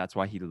tell that's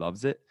why he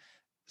loves it.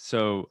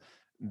 So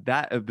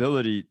that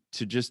ability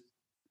to just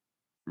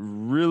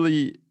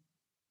really,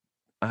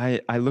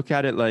 I look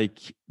at it like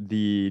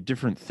the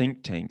different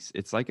think tanks.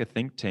 It's like a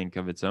think tank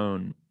of its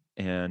own,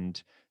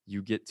 and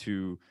you get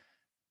to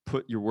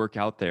put your work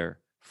out there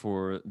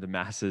for the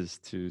masses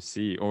to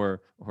see,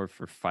 or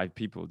for 5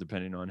 people,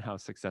 depending on how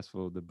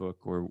successful the book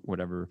or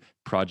whatever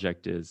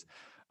project is.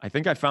 I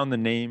think I found the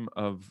name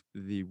of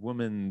the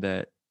woman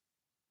that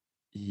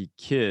he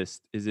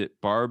kissed. Is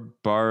it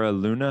Barbara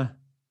Luna?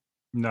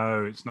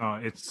 No, it's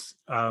not. It's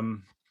all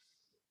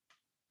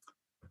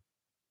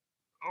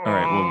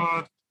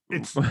right. Well,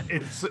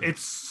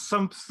 it's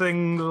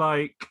something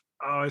like,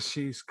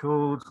 she's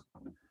called,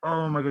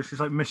 oh my gosh, she's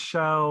like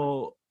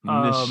Nichelle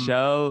Nichols.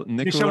 Yeah,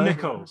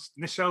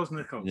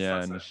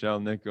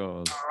 Nichelle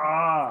Nichols.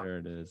 There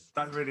it is.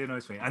 That really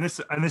annoys me. And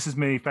this is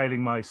me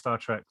failing my Star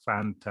Trek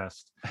fan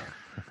test.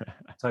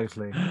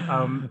 Totally.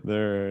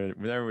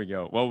 There we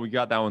go. Well, we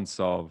got that one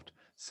solved.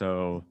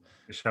 So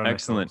Nichelle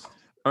excellent. Nichols.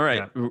 All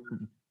right. Yeah.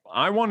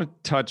 I want to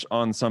touch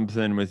on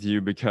something with you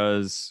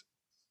because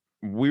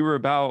we were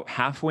about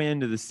halfway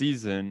into the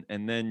season,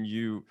 and then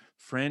you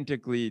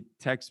frantically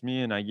text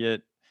me, and I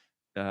get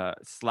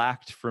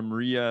slacked from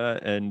Ria,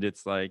 and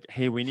it's like,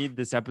 hey, we need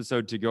this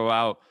episode to go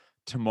out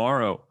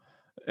tomorrow,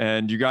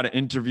 and you got to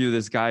interview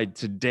this guy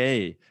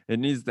today. It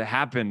needs to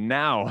happen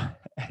now.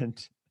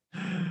 And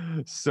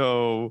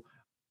so,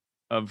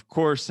 of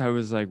course, I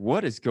was like,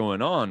 what is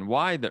going on?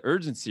 Why the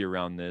urgency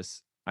around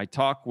this? I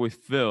talk with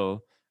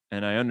Phil,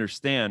 and I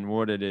understand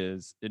what it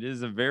is. It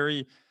is a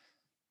very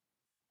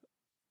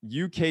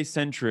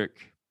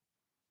UK-centric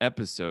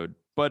episode,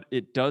 but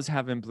it does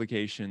have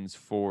implications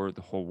for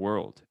the whole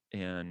world.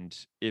 And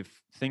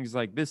if things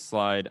like this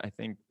slide, I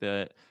think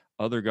that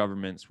other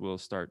governments will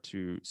start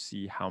to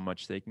see how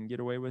much they can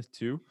get away with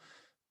too.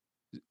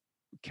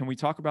 Can we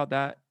talk about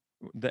that,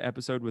 the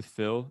episode with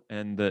Phil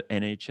and the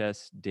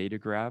NHS data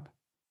grab?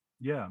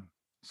 Yeah.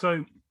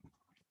 So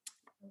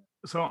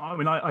I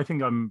mean, I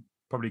think I'm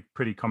probably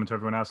pretty common to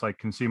everyone else. I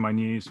consume my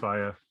news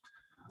via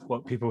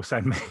what people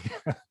send me.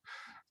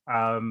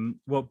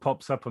 What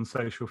pops up on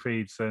social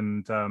feeds,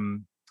 and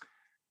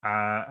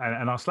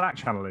our Slack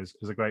channel is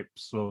a great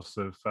source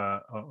of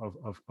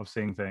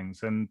seeing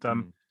things. And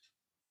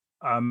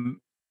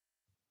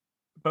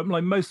but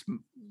like most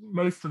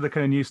of the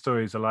kind of news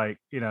stories are like,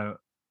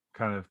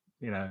 kind of,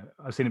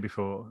 I've seen it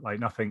before, like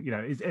nothing,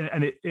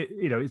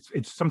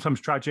 it's sometimes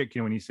tragic,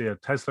 when you see a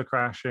Tesla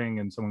crashing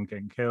and someone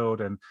getting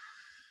killed,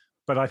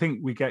 but I think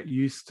we get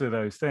used to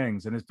those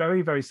things, and it's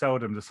very, very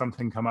seldom does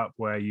something come up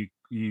where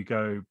you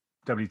go,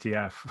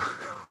 WTF.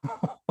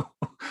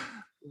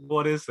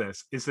 What is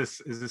this? Is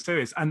this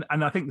serious? And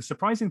I think the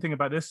surprising thing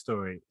about this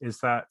story is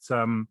that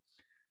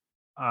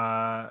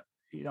I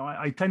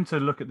tend to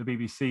look at the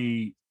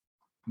BBC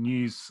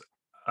News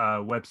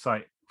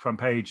website front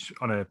page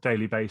on a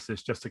daily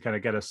basis just to kind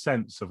of get a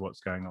sense of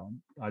what's going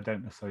on. I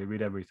don't necessarily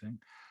read everything.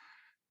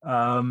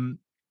 And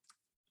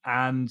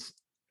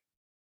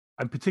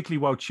I'm particularly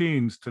well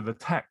tuned to the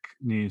tech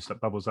news that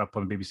bubbles up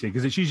on the BBC,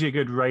 because it's usually a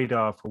good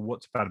radar for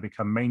what's about to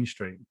become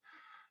mainstream.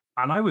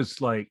 And I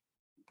was like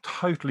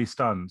totally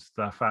stunned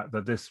the fact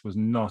that this was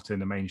not in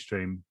the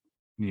mainstream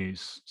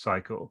news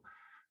cycle.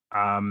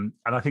 And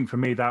I think for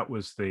me that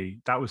was the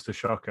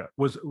shocker.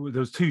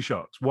 There was 2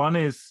 shocks. One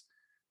is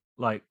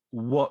like,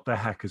 what the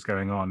heck is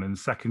going on? And the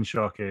second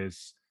shock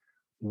is,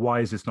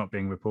 why is this not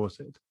being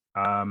reported?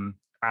 I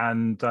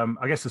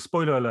guess a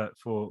spoiler alert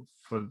for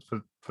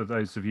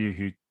those of you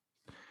who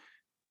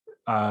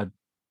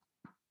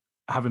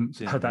haven't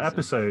heard that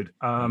episode,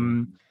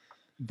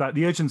 that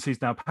the urgency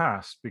is now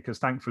passed, because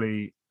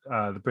thankfully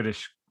the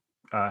British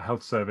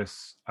Health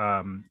Service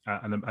and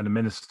the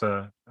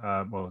minister,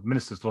 the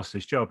minister's lost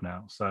his job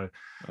now, so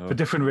for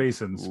different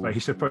reasons. But he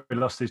should have probably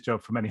lost his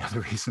job for many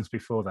other reasons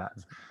before that.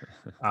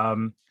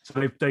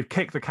 So they've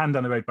kicked the can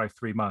down the road by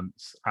 3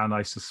 months, and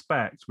I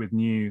suspect with a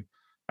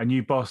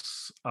new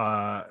boss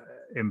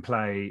in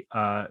play,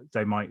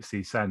 they might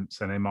see sense,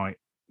 and they might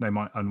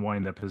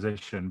unwind their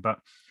position. But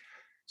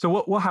so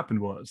what happened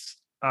was,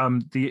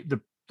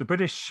 the the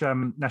British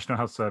National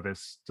Health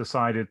Service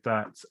decided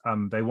that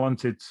they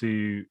wanted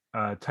to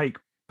take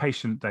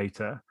patient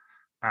data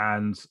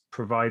and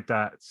provide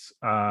that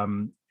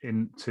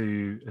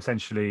into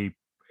essentially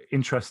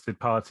interested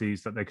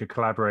parties that they could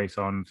collaborate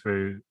on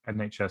through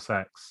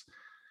NHSX,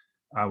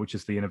 which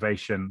is the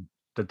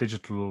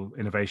digital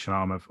innovation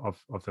arm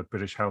of the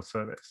British Health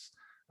Service.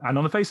 And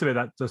on the face of it,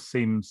 that just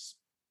seems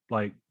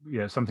like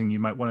something you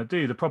might want to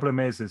do. The problem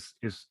is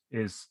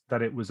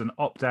that it was an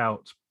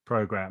opt-out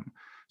program,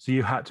 so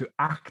you had to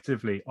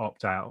actively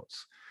opt out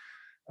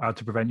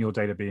to prevent your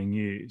data being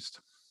used.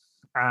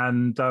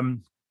 And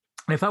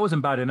if that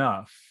wasn't bad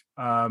enough,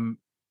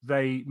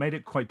 they made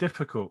it quite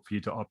difficult for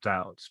you to opt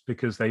out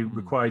because they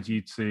required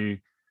you to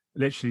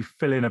literally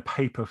fill in a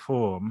paper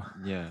form,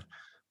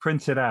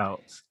 print it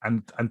out,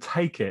 and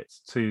take it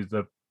to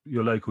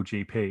your local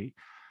GP.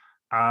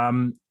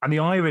 And the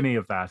irony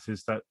of that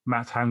is that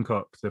Matt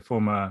Hancock, the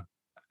former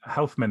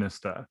health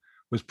minister,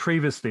 was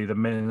previously the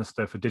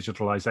Minister for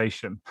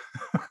Digitalization.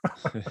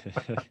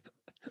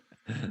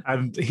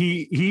 And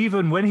he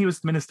even, when he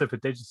was Minister for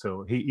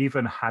Digital, he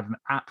even had an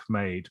app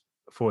made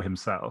for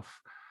himself.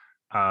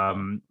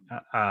 And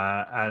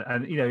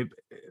a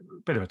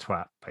bit of a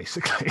twat,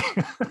 basically.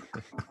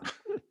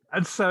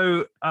 And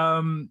so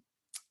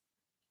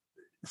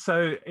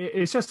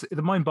it's just,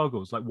 the mind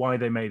boggles like why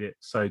they made it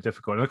so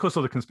difficult. And of course,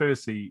 all the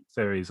conspiracy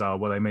theories are,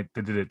 well, they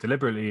did it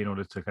deliberately in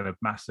order to kind of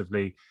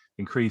massively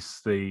increase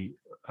the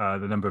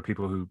number of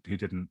people who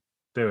didn't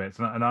do it.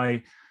 And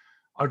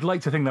I'd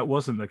like to think that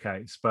wasn't the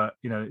case, but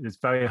it's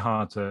very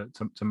hard to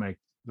make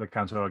the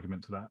counter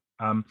argument to that.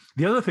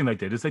 The other thing they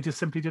did is they just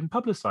simply didn't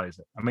publicize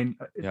it. I mean,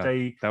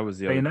 they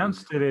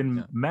announced it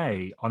in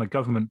May on a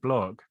government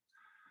blog,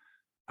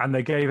 and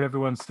they gave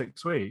everyone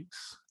 6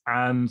 weeks.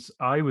 And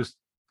I was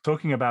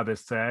talking about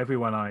this to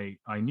everyone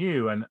I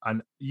knew, and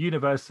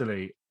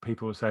universally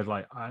people said,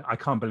 like, I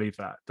can't believe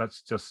that.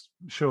 That's just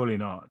surely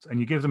not. And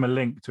you give them a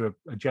link to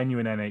a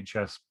genuine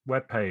NHS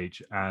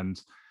webpage,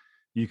 and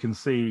you can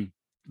see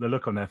the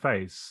look on their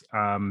face.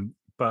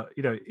 But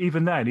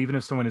even then, even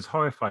if someone is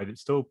horrified,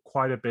 it's still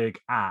quite a big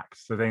act.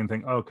 So they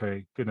think,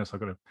 okay, goodness, I've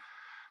got to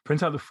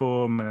print out the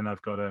form, and then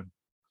I've got to.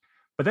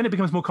 But then it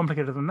becomes more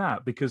complicated than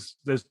that, because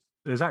there's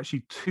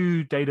actually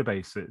 2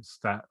 databases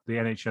that the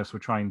NHS were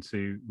trying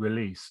to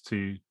release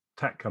to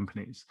tech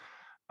companies.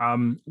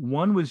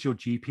 One was your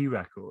GP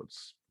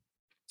records,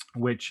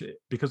 which,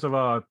 because of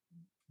our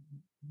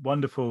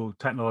wonderful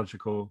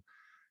technological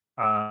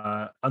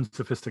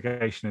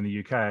unsophistication in the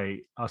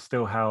UK, are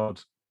still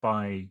held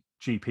by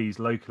GPs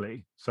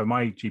locally. So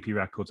my GP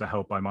records are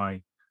held by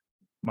my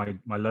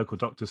local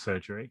doctor's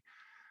surgery.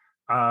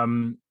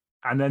 And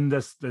then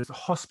there's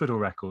hospital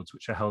records,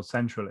 which are held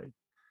centrally.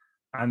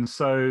 And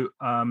so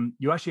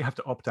you actually have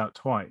to opt out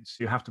twice.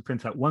 You have to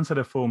print out one set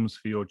of forms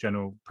for your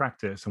general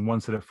practice and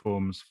one set of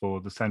forms for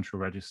the central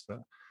register.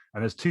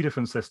 And there's 2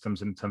 different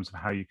systems in terms of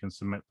how you can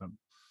submit them.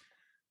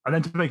 And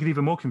then to make it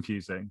even more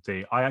confusing,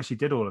 I actually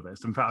did all of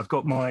this. In fact, I've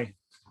got my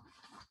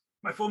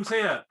forms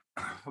here.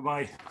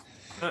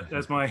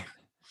 There's my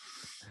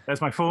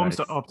forms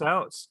to opt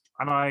out,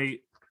 and I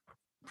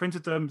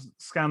printed them,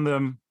 scanned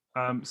them,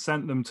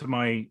 sent them to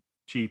my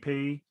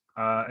GP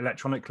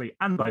electronically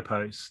and by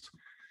post,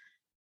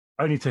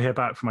 only to hear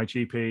back from my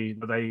GP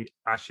that they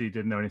actually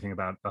didn't know anything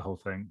about the whole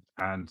thing.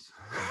 And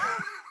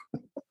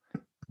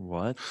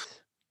what?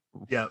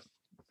 Yeah.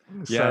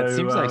 Yeah, it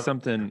seems like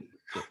something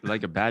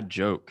like a bad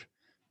joke,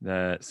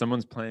 that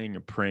someone's playing a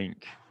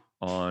prank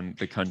on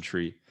the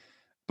country.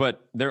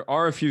 But there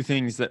are a few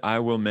things that I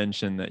will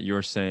mention that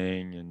you're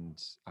saying, and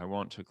I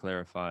want to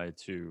clarify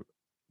too,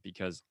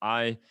 because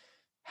I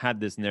had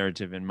this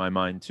narrative in my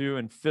mind too,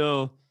 and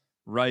Phil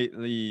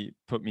rightly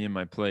put me in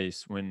my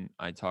place when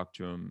I talked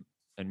to him.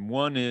 And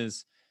one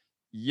is,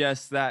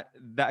 yes,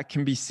 that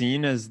can be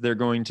seen as they're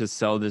going to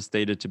sell this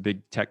data to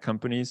big tech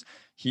companies.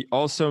 He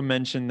also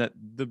mentioned that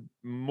the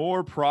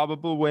more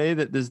probable way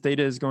that this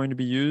data is going to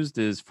be used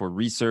is for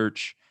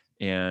research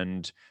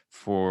and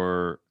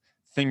for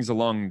things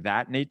along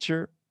that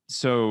nature.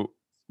 So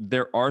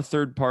there are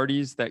third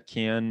parties that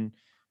can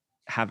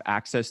have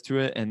access to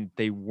it, and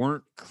they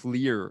weren't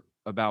clear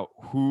about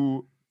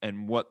who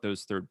and what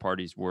those third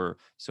parties were.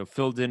 So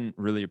Phil didn't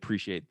really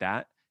appreciate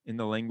that in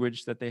the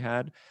language that they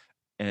had.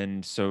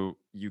 And so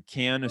you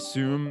can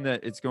assume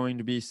that it's going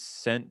to be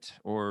sent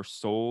or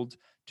sold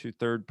to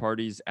third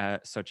parties,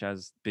 such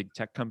as big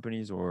tech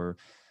companies or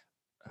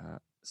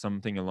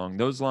something along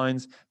those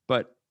lines.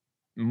 But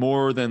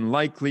more than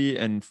likely,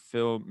 and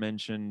Phil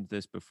mentioned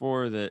this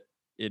before, that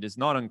it is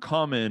not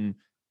uncommon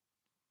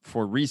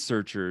for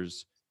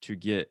researchers to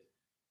get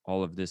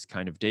all of this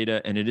kind of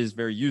data, and it is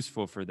very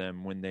useful for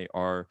them when they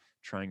are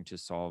trying to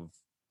solve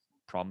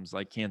problems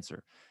like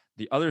cancer.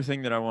 The other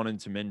thing that I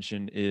wanted to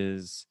mention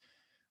is,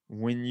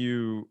 when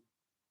you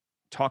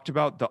talked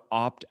about the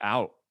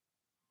opt-out,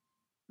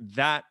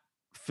 that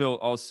Phil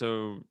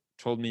also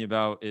told me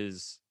about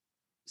is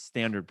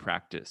standard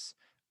practice,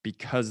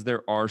 because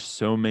there are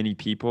so many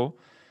people,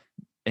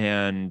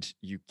 and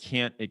you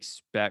can't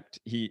expect,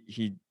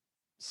 he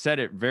said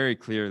it very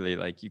clearly.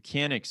 Like, you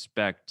can't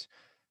expect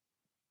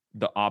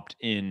the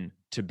opt-in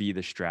to be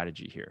the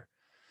strategy here.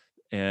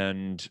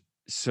 And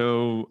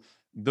so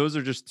those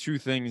are just two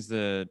things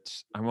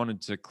that I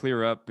wanted to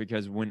clear up,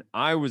 because when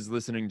I was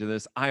listening to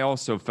this, I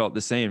also felt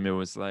the same. It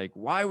was like,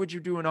 why would you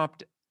do an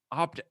opt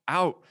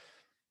out?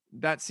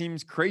 That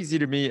seems crazy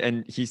to me.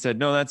 And he said,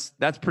 no,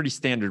 that's pretty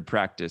standard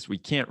practice. We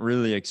can't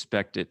really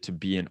expect it to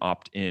be an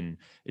opt-in.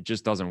 It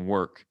just doesn't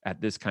work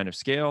at this kind of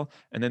scale.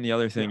 And then the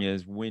other thing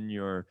is, when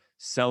you're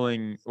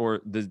selling, or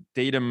the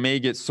data may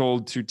get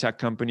sold to tech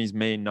companies,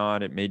 may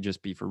not, it may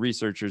just be for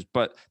researchers,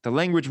 but the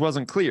language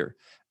wasn't clear.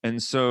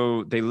 And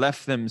so they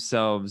left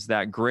themselves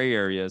that gray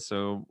area.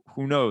 So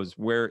who knows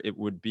where it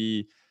would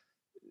be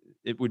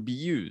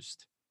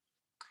used.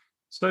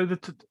 So the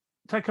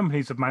tech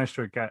companies have managed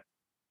to get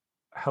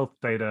health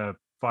data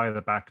via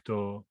the back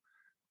door,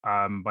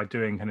 by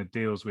doing kind of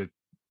deals with,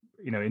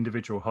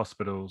 individual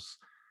hospitals,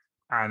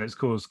 and it's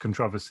caused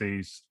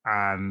controversies,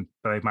 and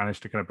they've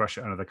managed to kind of brush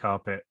it under the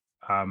carpet.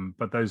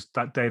 But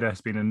that data has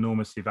been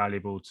enormously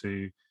valuable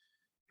to,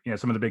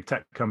 some of the big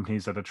tech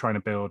companies that are trying to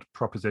build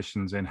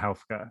propositions in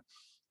healthcare.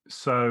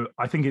 So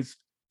I think it's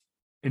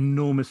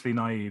enormously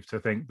naive to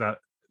think that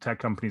tech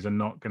companies are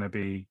not going to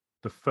be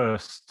the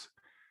first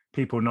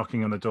people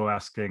knocking on the door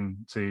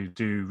asking to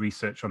do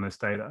research on this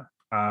data.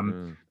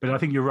 But I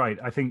think you're right.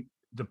 I think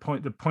the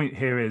point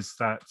here is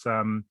that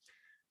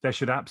there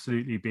should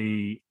absolutely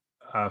be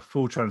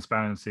full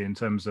transparency in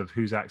terms of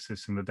who's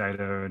accessing the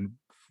data, and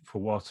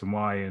for what and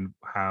why and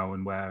how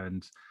and where.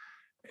 And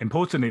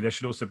importantly, there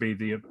should also be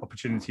the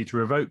opportunity to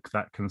revoke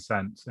that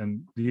consent.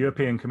 And the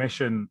European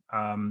Commission,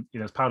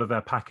 as part of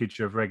their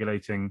package of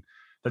regulating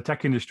the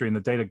tech industry and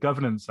the Data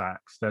Governance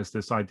Acts, there's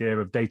this idea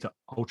of data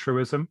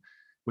altruism,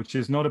 which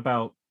is not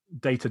about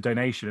data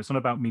donation. It's not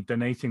about me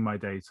donating my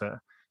data.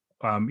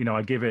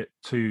 I give it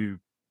to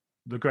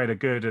the greater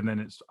good, and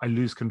then I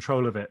lose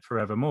control of it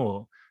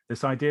forevermore.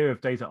 This idea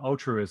of data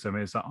altruism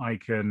is that I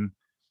can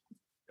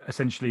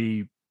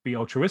essentially be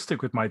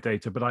altruistic with my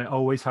data, but I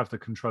always have the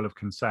control of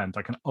consent.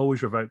 I can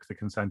always revoke the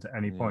consent at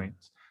any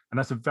point. And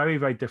that's a very,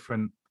 very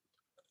different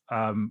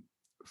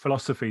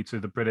philosophy to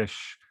the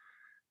British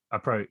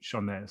approach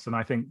on this. And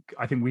I think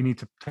we need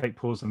to take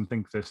pause and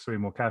think this through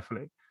more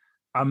carefully.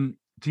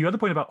 To your other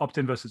point about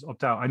opt-in versus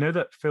opt-out, I know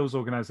that Phil's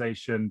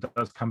organization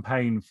does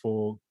campaign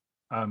for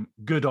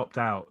good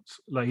opt-out.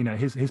 Like,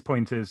 his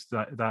point is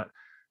that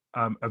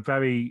a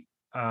very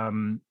a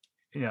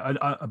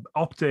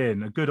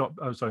opt-in, a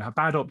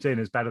bad opt-in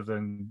is better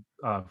than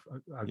I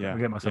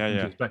get myself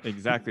confused. But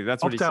exactly,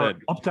 that's what he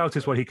said. Opt-out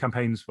is what he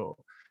campaigns for.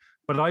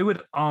 But I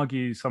would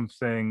argue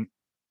something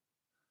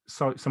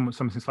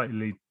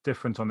slightly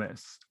different on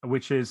this,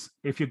 which is,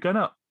 if you're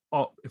gonna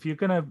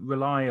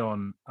rely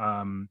on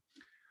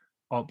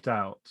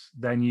opt-out,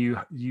 then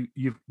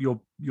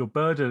your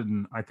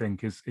burden, I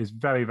think, is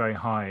very, very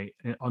high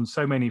on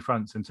so many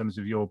fronts in terms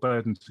of your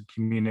burden to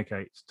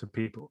communicate to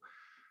people.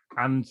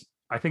 And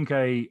I think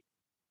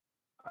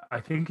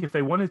if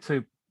they wanted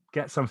to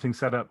get something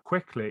set up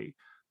quickly,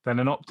 then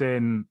an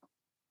opt-in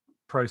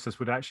process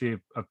would actually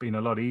have been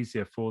a lot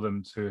easier for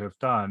them to have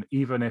done,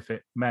 even if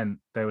it meant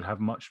they would have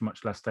much,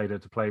 much less data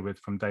to play with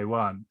from day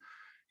one.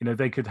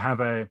 They could have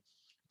a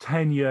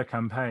 10-year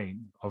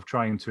campaign of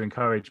trying to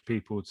encourage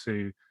people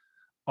to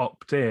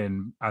opt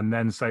in, and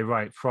then say,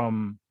 right,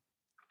 from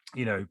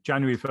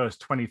January 1st,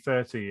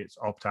 2030, it's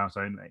opt out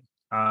only.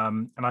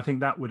 And I think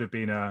that would have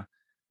been a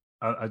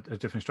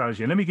different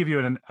strategy. And let me give you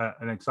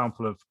an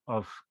example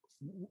of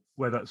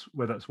where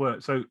that's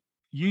worked. So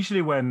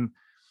usually when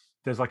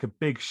there's like a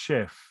big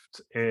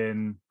shift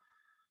in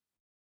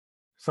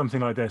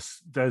something like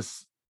this,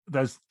 there's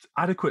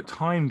adequate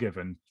time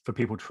given for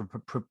people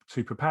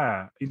to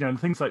prepare.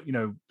 Things like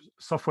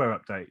software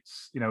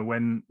updates.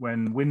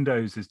 When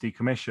Windows is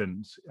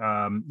decommissioned,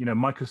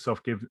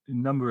 Microsoft give a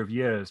number of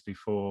years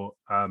before.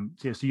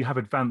 So you have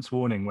advance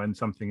warning when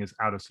something is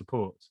out of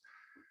support.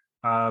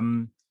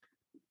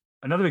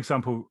 Another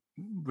example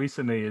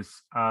recently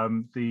is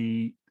in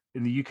the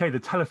UK, the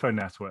telephone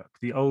network,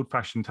 the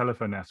old-fashioned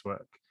telephone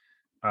network,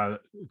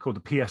 called the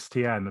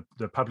PSTN,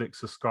 the Public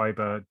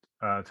Subscriber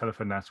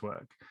Telephone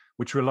Network,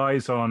 which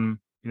relies on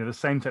the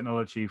same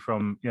technology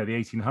from the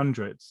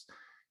 1800s.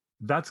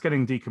 That's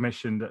getting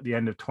decommissioned at the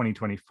end of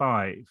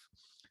 2025,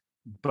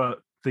 but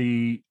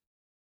the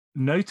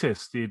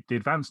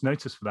advance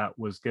notice for that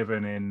was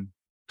given in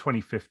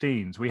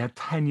 2015. So we had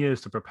 10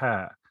 years to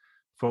prepare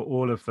for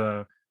all of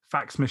the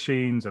fax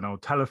machines and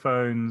old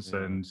telephones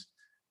and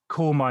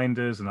call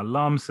minders and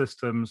alarm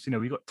systems.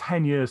 We got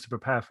 10 years to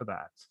prepare for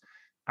that.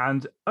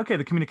 And okay,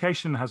 the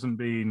communication hasn't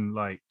been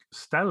like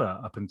stellar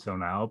up until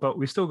now, but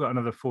we've still got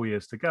another 4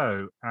 years to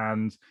go.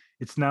 And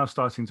it's now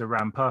starting to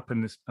ramp up,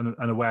 and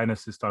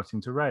awareness is starting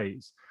to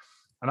raise.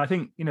 And I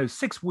think,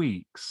 6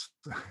 weeks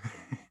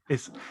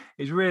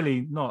is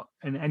really not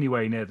in any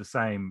way near the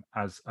same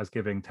as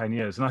giving 10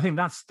 years. And I think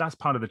that's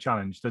part of the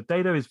challenge. The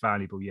data is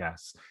valuable,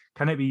 yes.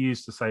 Can it be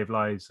used to save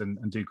lives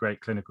and do great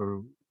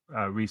clinical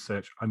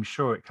research? I'm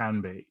sure it can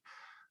be.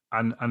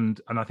 And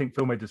I think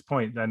Phil made this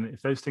point. Then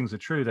if those things are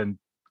true, then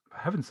for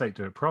heaven's sake,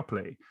 do it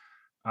properly.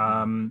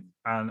 And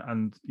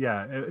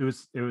yeah, it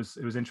was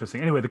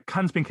interesting. Anyway, the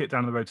can's been kicked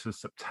down the road to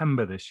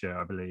September this year,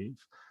 I believe.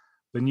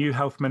 The new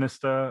health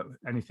minister,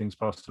 anything's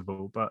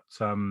possible, but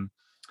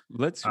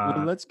let's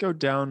go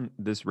down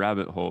this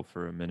rabbit hole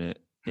for a minute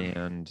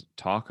and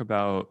talk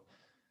about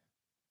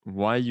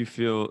why you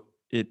feel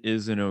it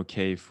isn't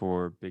okay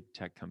for big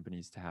tech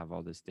companies to have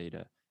all this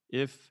data.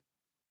 If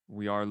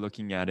we are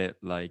looking at it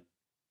like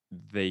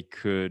they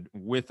could,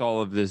 with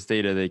all of this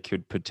data, they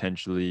could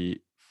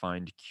potentially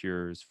find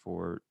cures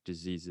for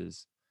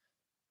diseases.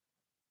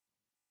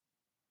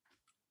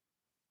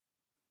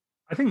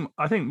 I think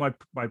my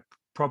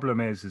problem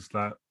is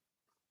that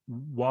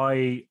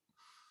why,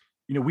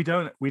 we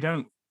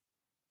don't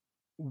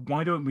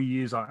why don't we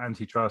use our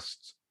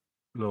antitrust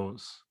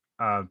laws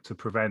to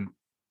prevent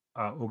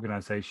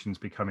organizations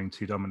becoming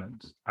too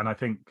dominant? And I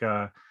think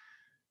for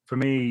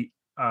me,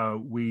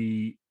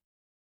 we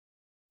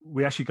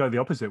actually go the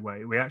opposite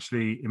way. We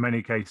actually, in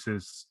many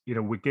cases,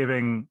 we're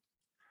giving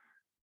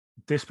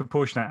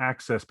disproportionate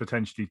access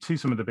potentially to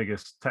some of the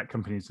biggest tech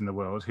companies in the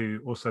world, who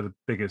also the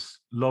biggest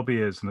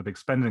lobbyers and the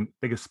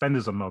biggest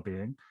spenders on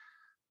lobbying,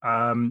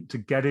 to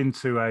get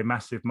into a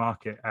massive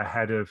market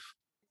ahead of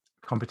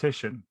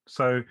competition.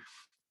 So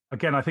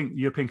again, I think the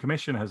European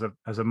Commission has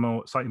a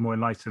more slightly more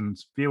enlightened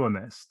view on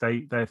this.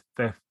 They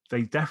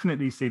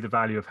definitely see the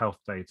value of health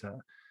data,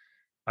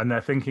 and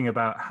they're thinking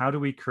about how do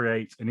we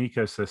create an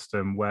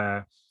ecosystem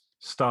where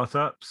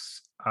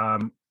startups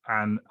and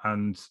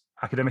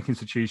academic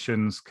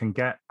institutions can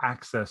get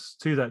access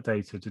to that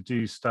data to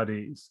do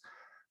studies,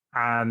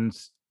 and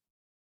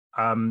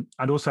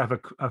also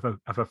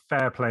have a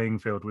fair playing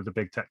field with the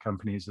big tech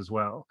companies as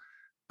well,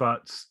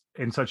 but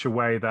in such a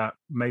way that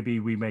maybe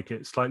we make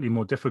it slightly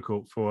more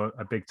difficult for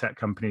a big tech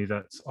company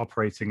that's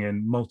operating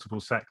in multiple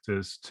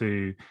sectors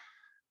to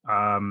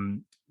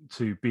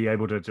be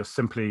able to just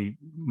simply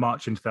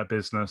march into that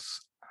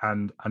business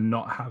and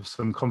not have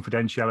some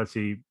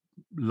confidentiality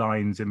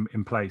lines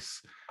in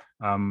place,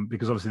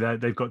 because obviously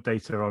they've got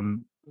data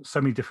on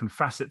so many different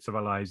facets of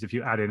our lives. If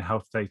you add in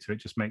health data, it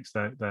just makes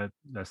their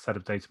set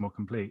of data more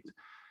complete.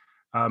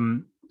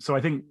 So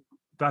I think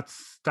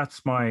that's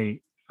my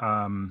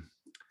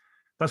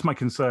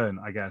concern,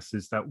 I guess,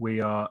 is that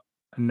we are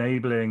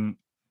enabling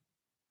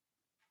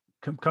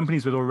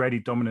companies with already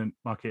dominant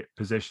market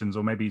positions,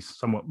 or maybe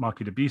somewhat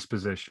market abuse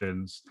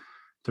positions,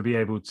 to be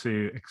able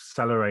to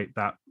accelerate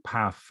that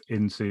path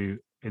into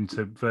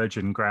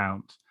virgin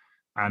ground.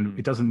 And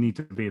it doesn't need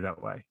to be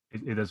that way.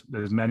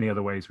 There's many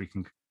other ways we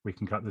can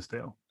cut this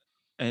deal.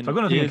 And so I've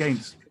got nothing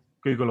against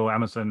Google or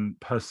Amazon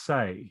per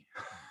se,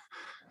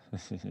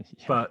 yeah.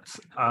 But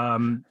I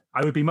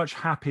would be much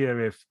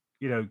happier if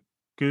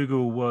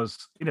Google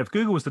was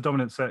the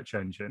dominant search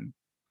engine,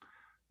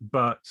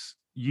 but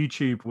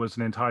YouTube was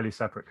an entirely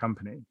separate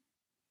company,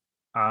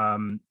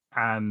 and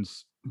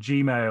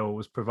Gmail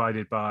was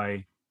provided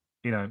by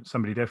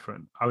somebody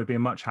different. I would be a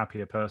much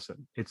happier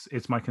person.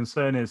 It's my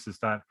concern is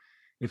that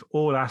if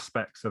all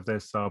aspects of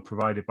this are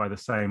provided by the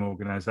same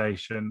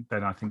organization,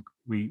 then I think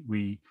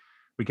we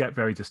get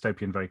very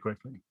dystopian very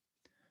quickly.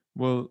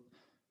 Well,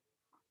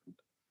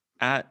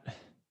 at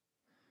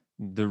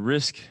the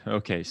risk,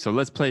 okay, so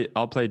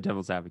I'll play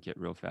devil's advocate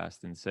real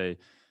fast and say,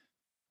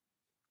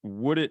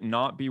 would it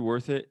not be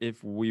worth it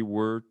if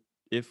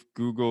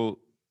Google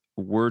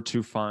were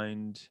to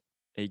find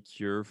a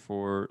cure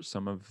for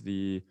some of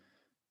the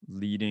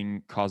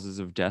leading causes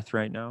of death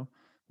right now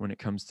when it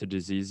comes to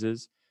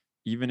diseases,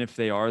 even if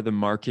they are the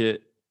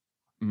market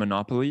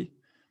monopoly?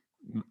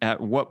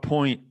 At what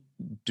point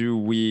do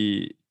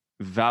we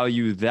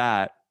value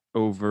that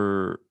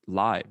over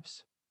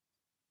lives?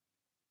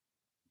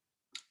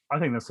 I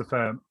think it's a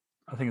fair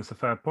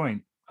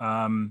point.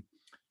 I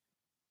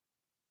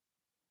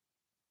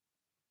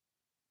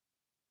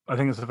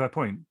think it's a fair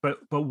point, but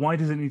why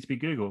does it need to be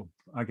Google?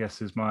 I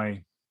guess is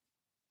my,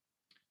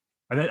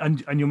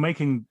 and you're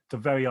making the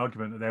very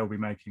argument that they'll be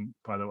making,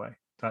 by the way.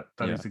 That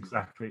is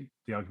exactly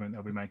the argument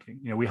they'll be making.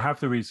 We have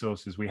the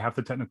resources, we have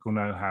the technical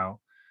know-how.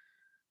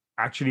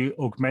 Actually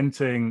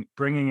augmenting,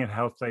 bringing in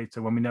health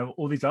data when we know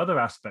all these other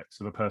aspects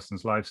of a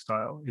person's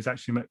lifestyle is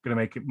actually going to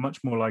make it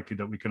much more likely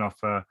that we can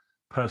offer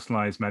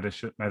personalized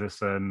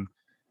medicine,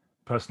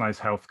 personalized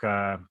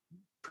healthcare,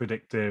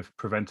 predictive,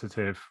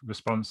 preventative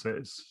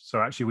responses.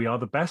 So actually we are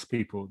the best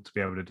people to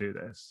be able to do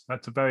this.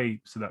 That's a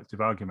very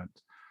seductive argument.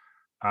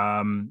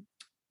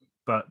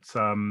 But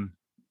I'm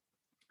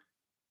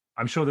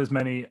sure there's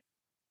many,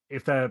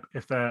 if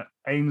their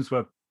aims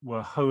were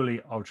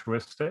wholly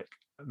altruistic,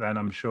 then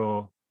I'm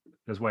sure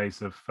there's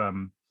ways of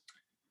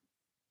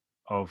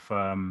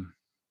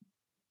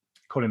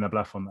calling their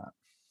bluff on that.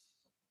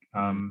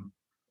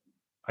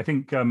 I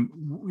think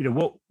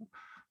what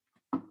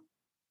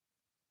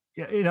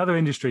in other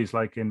industries,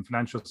 like in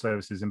financial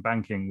services and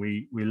banking,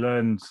 we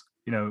learned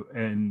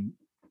in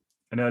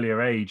an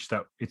earlier age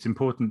that it's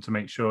important to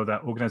make sure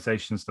that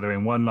organizations that are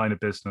in one line of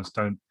business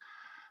don't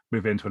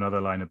move into another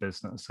line of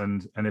business,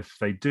 and if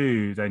they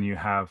do, then you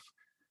have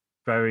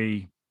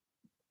very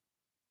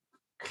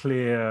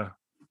clear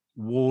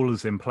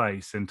walls in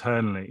place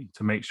internally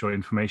to make sure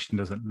information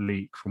doesn't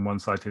leak from one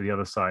side to the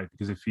other side.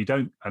 Because if you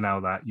don't allow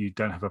that, you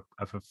don't have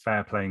a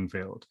fair playing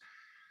field.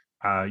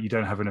 You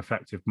don't have an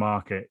effective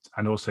market,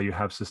 and also you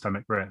have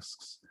systemic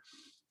risks.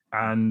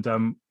 And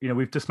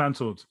we've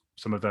dismantled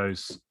some of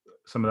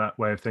that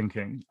way of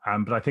thinking.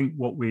 But I think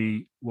what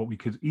we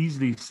could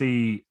easily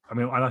see,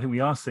 and I think we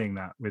are seeing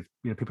that with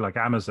people like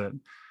Amazon.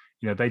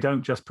 They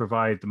don't just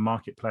provide the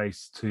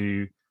marketplace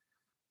to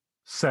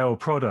sell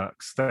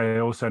products;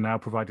 they're also now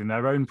providing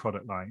their own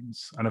product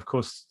lines, and of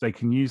course they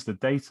can use the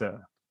data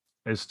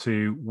as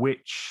to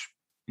which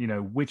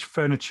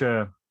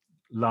furniture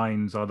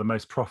lines are the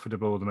most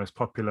profitable, the most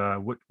popular.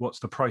 What's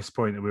the price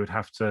point that we would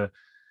have to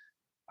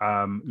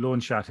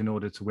launch at in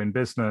order to win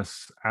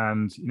business,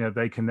 and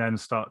they can then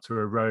start to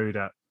erode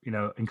at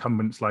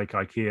incumbents like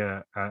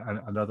IKEA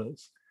and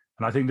others.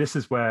 And I think this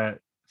is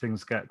where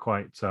things get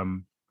quite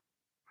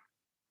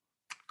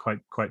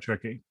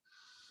tricky.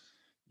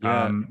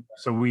 Yeah.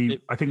 So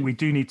I think we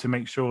do need to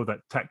make sure that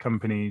tech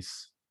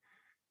companies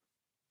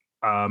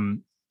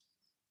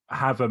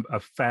have a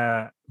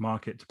fair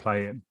market to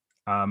play in,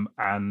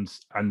 and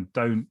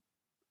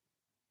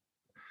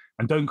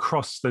don't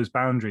cross those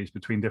boundaries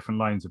between different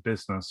lines of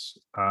business,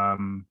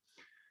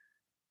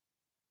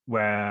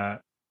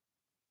 where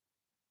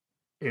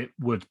it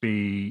would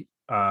be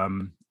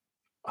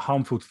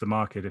harmful to the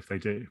market if they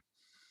do.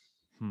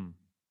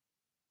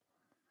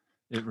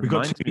 It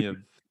reminds me of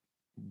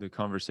the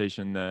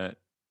conversation that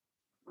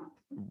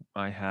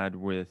I had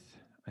with,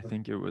 I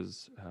think it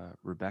was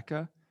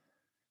Rebecca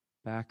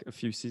back a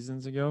few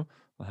seasons ago.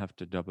 I'll have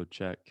to double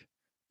check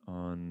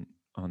on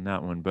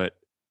that one, but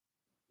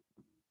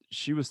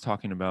she was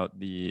talking about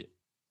the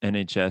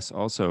NHS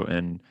also,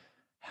 and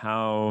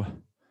how,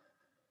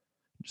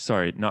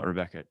 sorry, not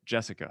Rebecca,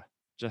 Jessica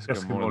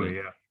Morley.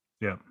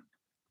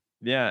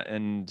 Yeah,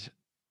 and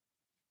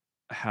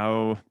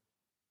how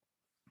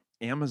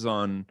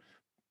Amazon,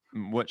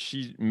 what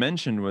she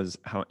mentioned was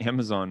how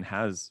Amazon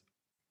has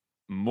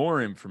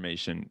more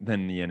information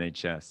than the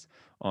NHS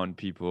on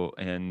people,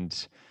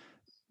 and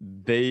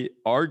they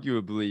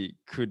arguably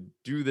could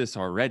do this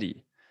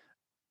already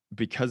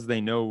because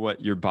they know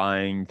what you're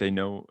buying. They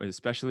know,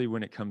 especially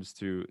when it comes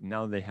to,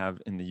 now they have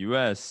in the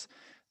US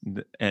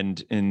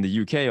and in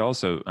the UK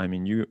also. I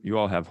mean, you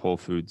all have Whole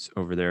Foods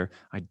over there.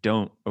 I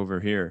don't over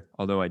here,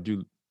 although I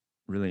do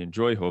really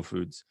enjoy Whole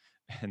Foods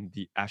and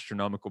the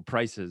astronomical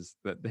prices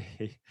that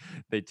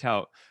they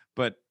tout.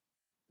 But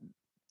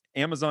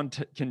Amazon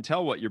can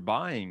tell what you're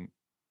buying,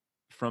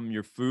 from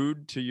your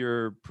food to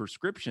your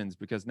prescriptions,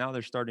 because now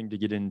they're starting to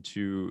get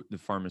into the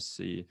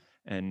pharmacy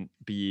and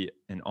be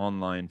an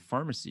online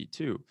pharmacy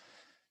too.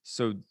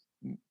 So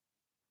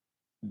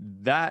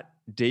that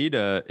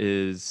data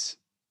is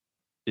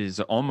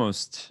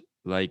almost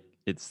like,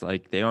 it's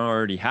like they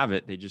already have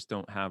it. They just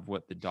don't have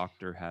what the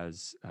doctor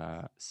has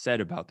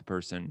said about the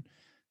person.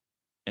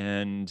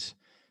 And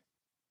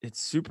it's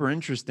super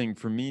interesting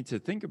for me to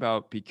think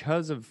about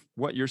because of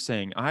what you're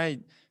saying.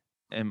 I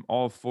am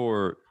all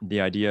for the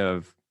idea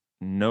of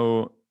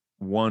no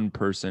one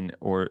person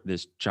or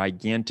this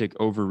gigantic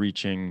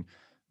overreaching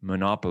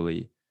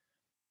monopoly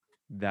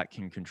that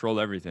can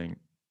control everything.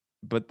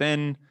 But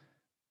then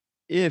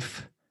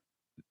if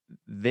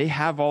they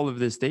have all of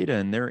this data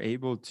and they're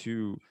able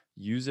to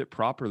use it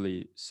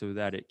properly so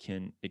that it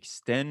can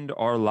extend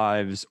our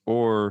lives,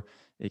 or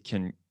it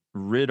can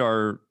rid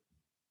our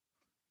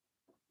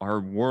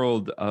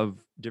world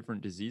of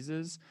different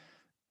diseases,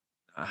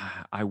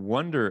 I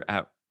wonder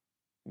at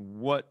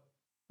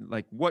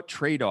what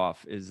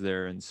trade-off is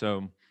there? And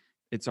so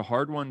it's a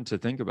hard one to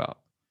think about.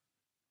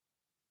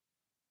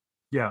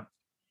 Yeah,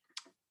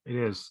 it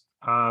is.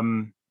 But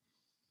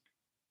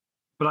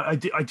I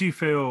do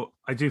feel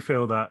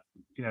that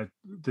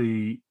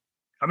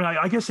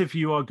I guess if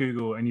you are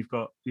Google and you've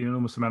got the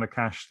enormous amount of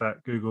cash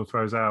that Google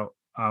throws out,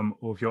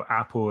 or if you're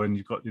Apple and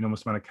you've got the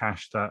enormous amount of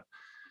cash and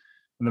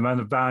the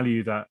amount of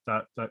value that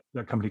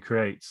company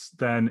creates,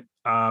 then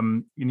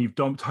you've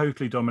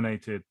totally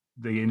dominated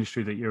the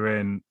industry that you're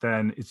in,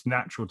 then it's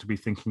natural to be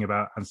thinking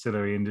about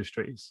ancillary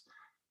industries.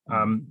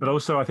 But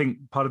also, I think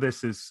part of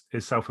this is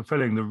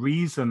self-fulfilling. The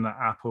reason that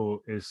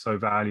Apple is so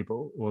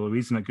valuable, or the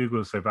reason that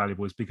Google is so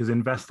valuable, is because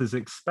investors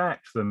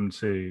expect them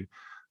to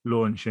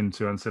launch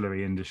into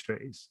ancillary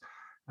industries.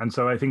 And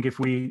so I think if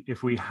we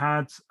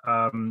had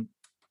some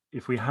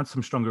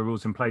stronger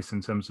rules in place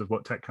in terms of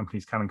what tech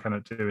companies can and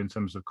cannot do in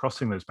terms of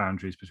crossing those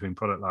boundaries between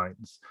product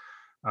lines,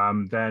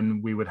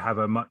 then we would have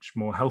a much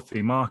more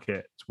healthy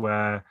market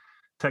where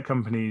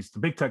the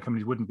big tech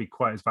companies wouldn't be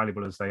quite as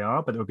valuable as they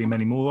are, but there would be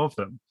many more of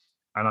them.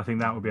 And I think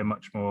that would be a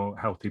much more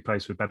healthy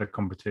place with better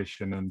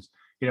competition. And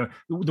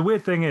the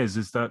weird thing is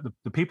that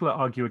the people that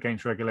argue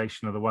against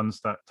regulation are the ones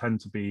that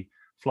tend to be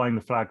flying the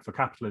flag for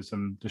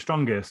capitalism the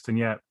strongest, and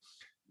yet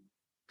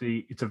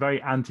it's a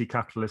very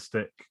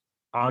anti-capitalistic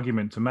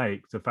argument to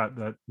make, the fact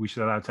that we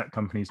should allow tech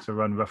companies to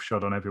run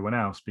roughshod on everyone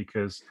else,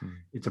 because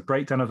it's a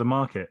breakdown of the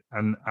market,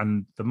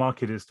 and the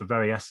market is the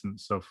very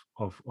essence of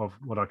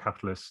what our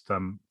capitalist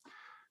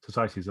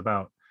society is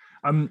about.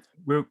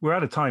 We're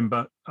out of time,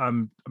 but I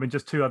mean,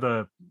 just two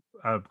other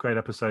great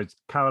episodes.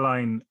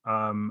 Caroline,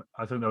 I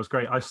think that was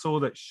great. I saw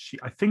that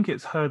I think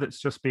it's her that's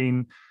just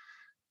been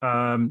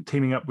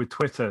teaming up with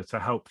Twitter to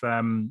help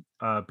them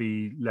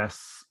be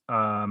less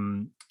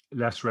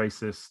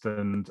racist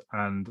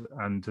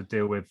and to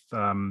deal with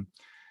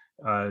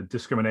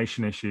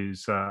discrimination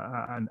issues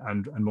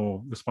and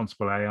more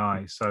responsible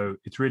AI. So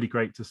it's really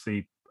great to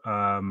see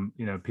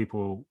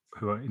people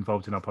who are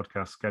involved in our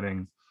podcast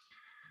getting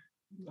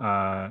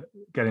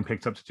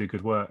picked up to do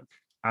good work.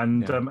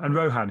 And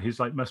Rohan, who's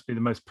must be the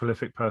most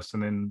prolific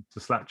person in the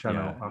Slack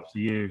channel after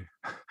you.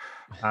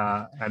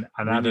 And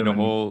we Adam need a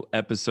whole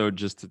episode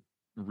just to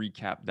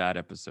recap that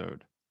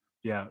episode.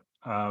 Yeah.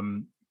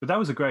 But that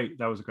was a great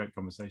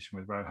conversation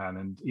with Rohan,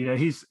 and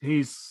he's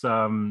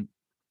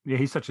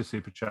such a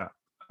super chap.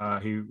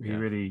 He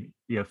really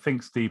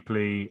thinks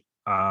deeply,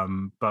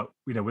 but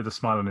with a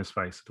smile on his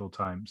face at all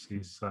times.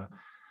 He's a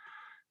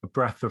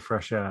breath of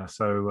fresh air.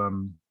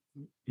 So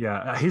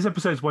his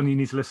episode's one you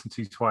need to listen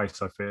to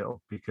twice, I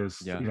feel, because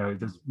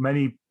there's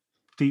many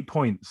deep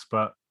points,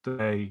 but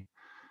they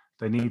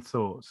need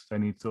thought.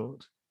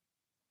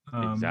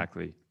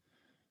 Exactly.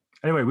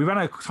 Anyway, we ran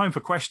out of time for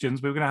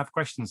questions. We were going to have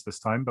questions this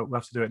time, but we'll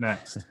have to do it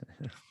next.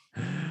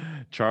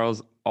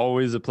 Charles,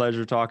 always a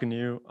pleasure talking to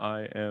you.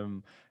 I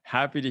am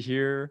happy to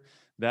hear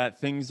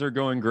that things are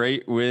going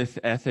great with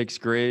Ethics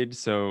Grade.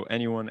 So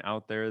anyone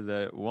out there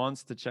that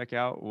wants to check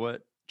out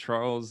what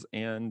Charles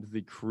and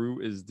the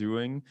crew is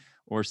doing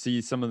or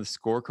see some of the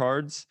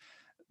scorecards,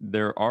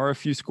 there are a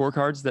few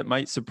scorecards that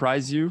might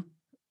surprise you.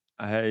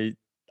 I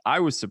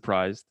was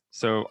surprised.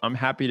 So I'm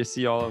happy to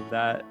see all of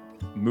that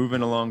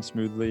moving along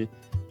smoothly.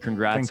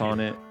 Congrats on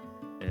it.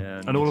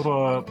 And all of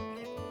our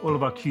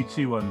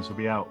Q2 ones will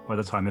be out by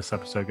the time this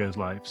episode goes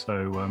live.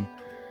 So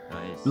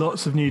nice.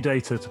 Lots of new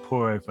data to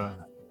pour over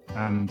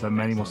and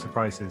many more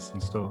surprises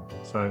in store.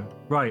 So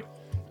right.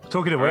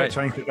 Talking of which,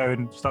 I need to go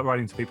and start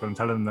writing to people and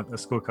tell them that the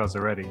scorecards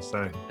are ready.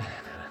 So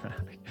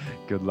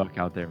good luck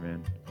out there,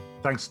 man.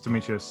 Thanks,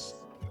 Demetrius.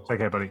 Take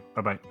care, buddy.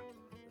 Bye-bye.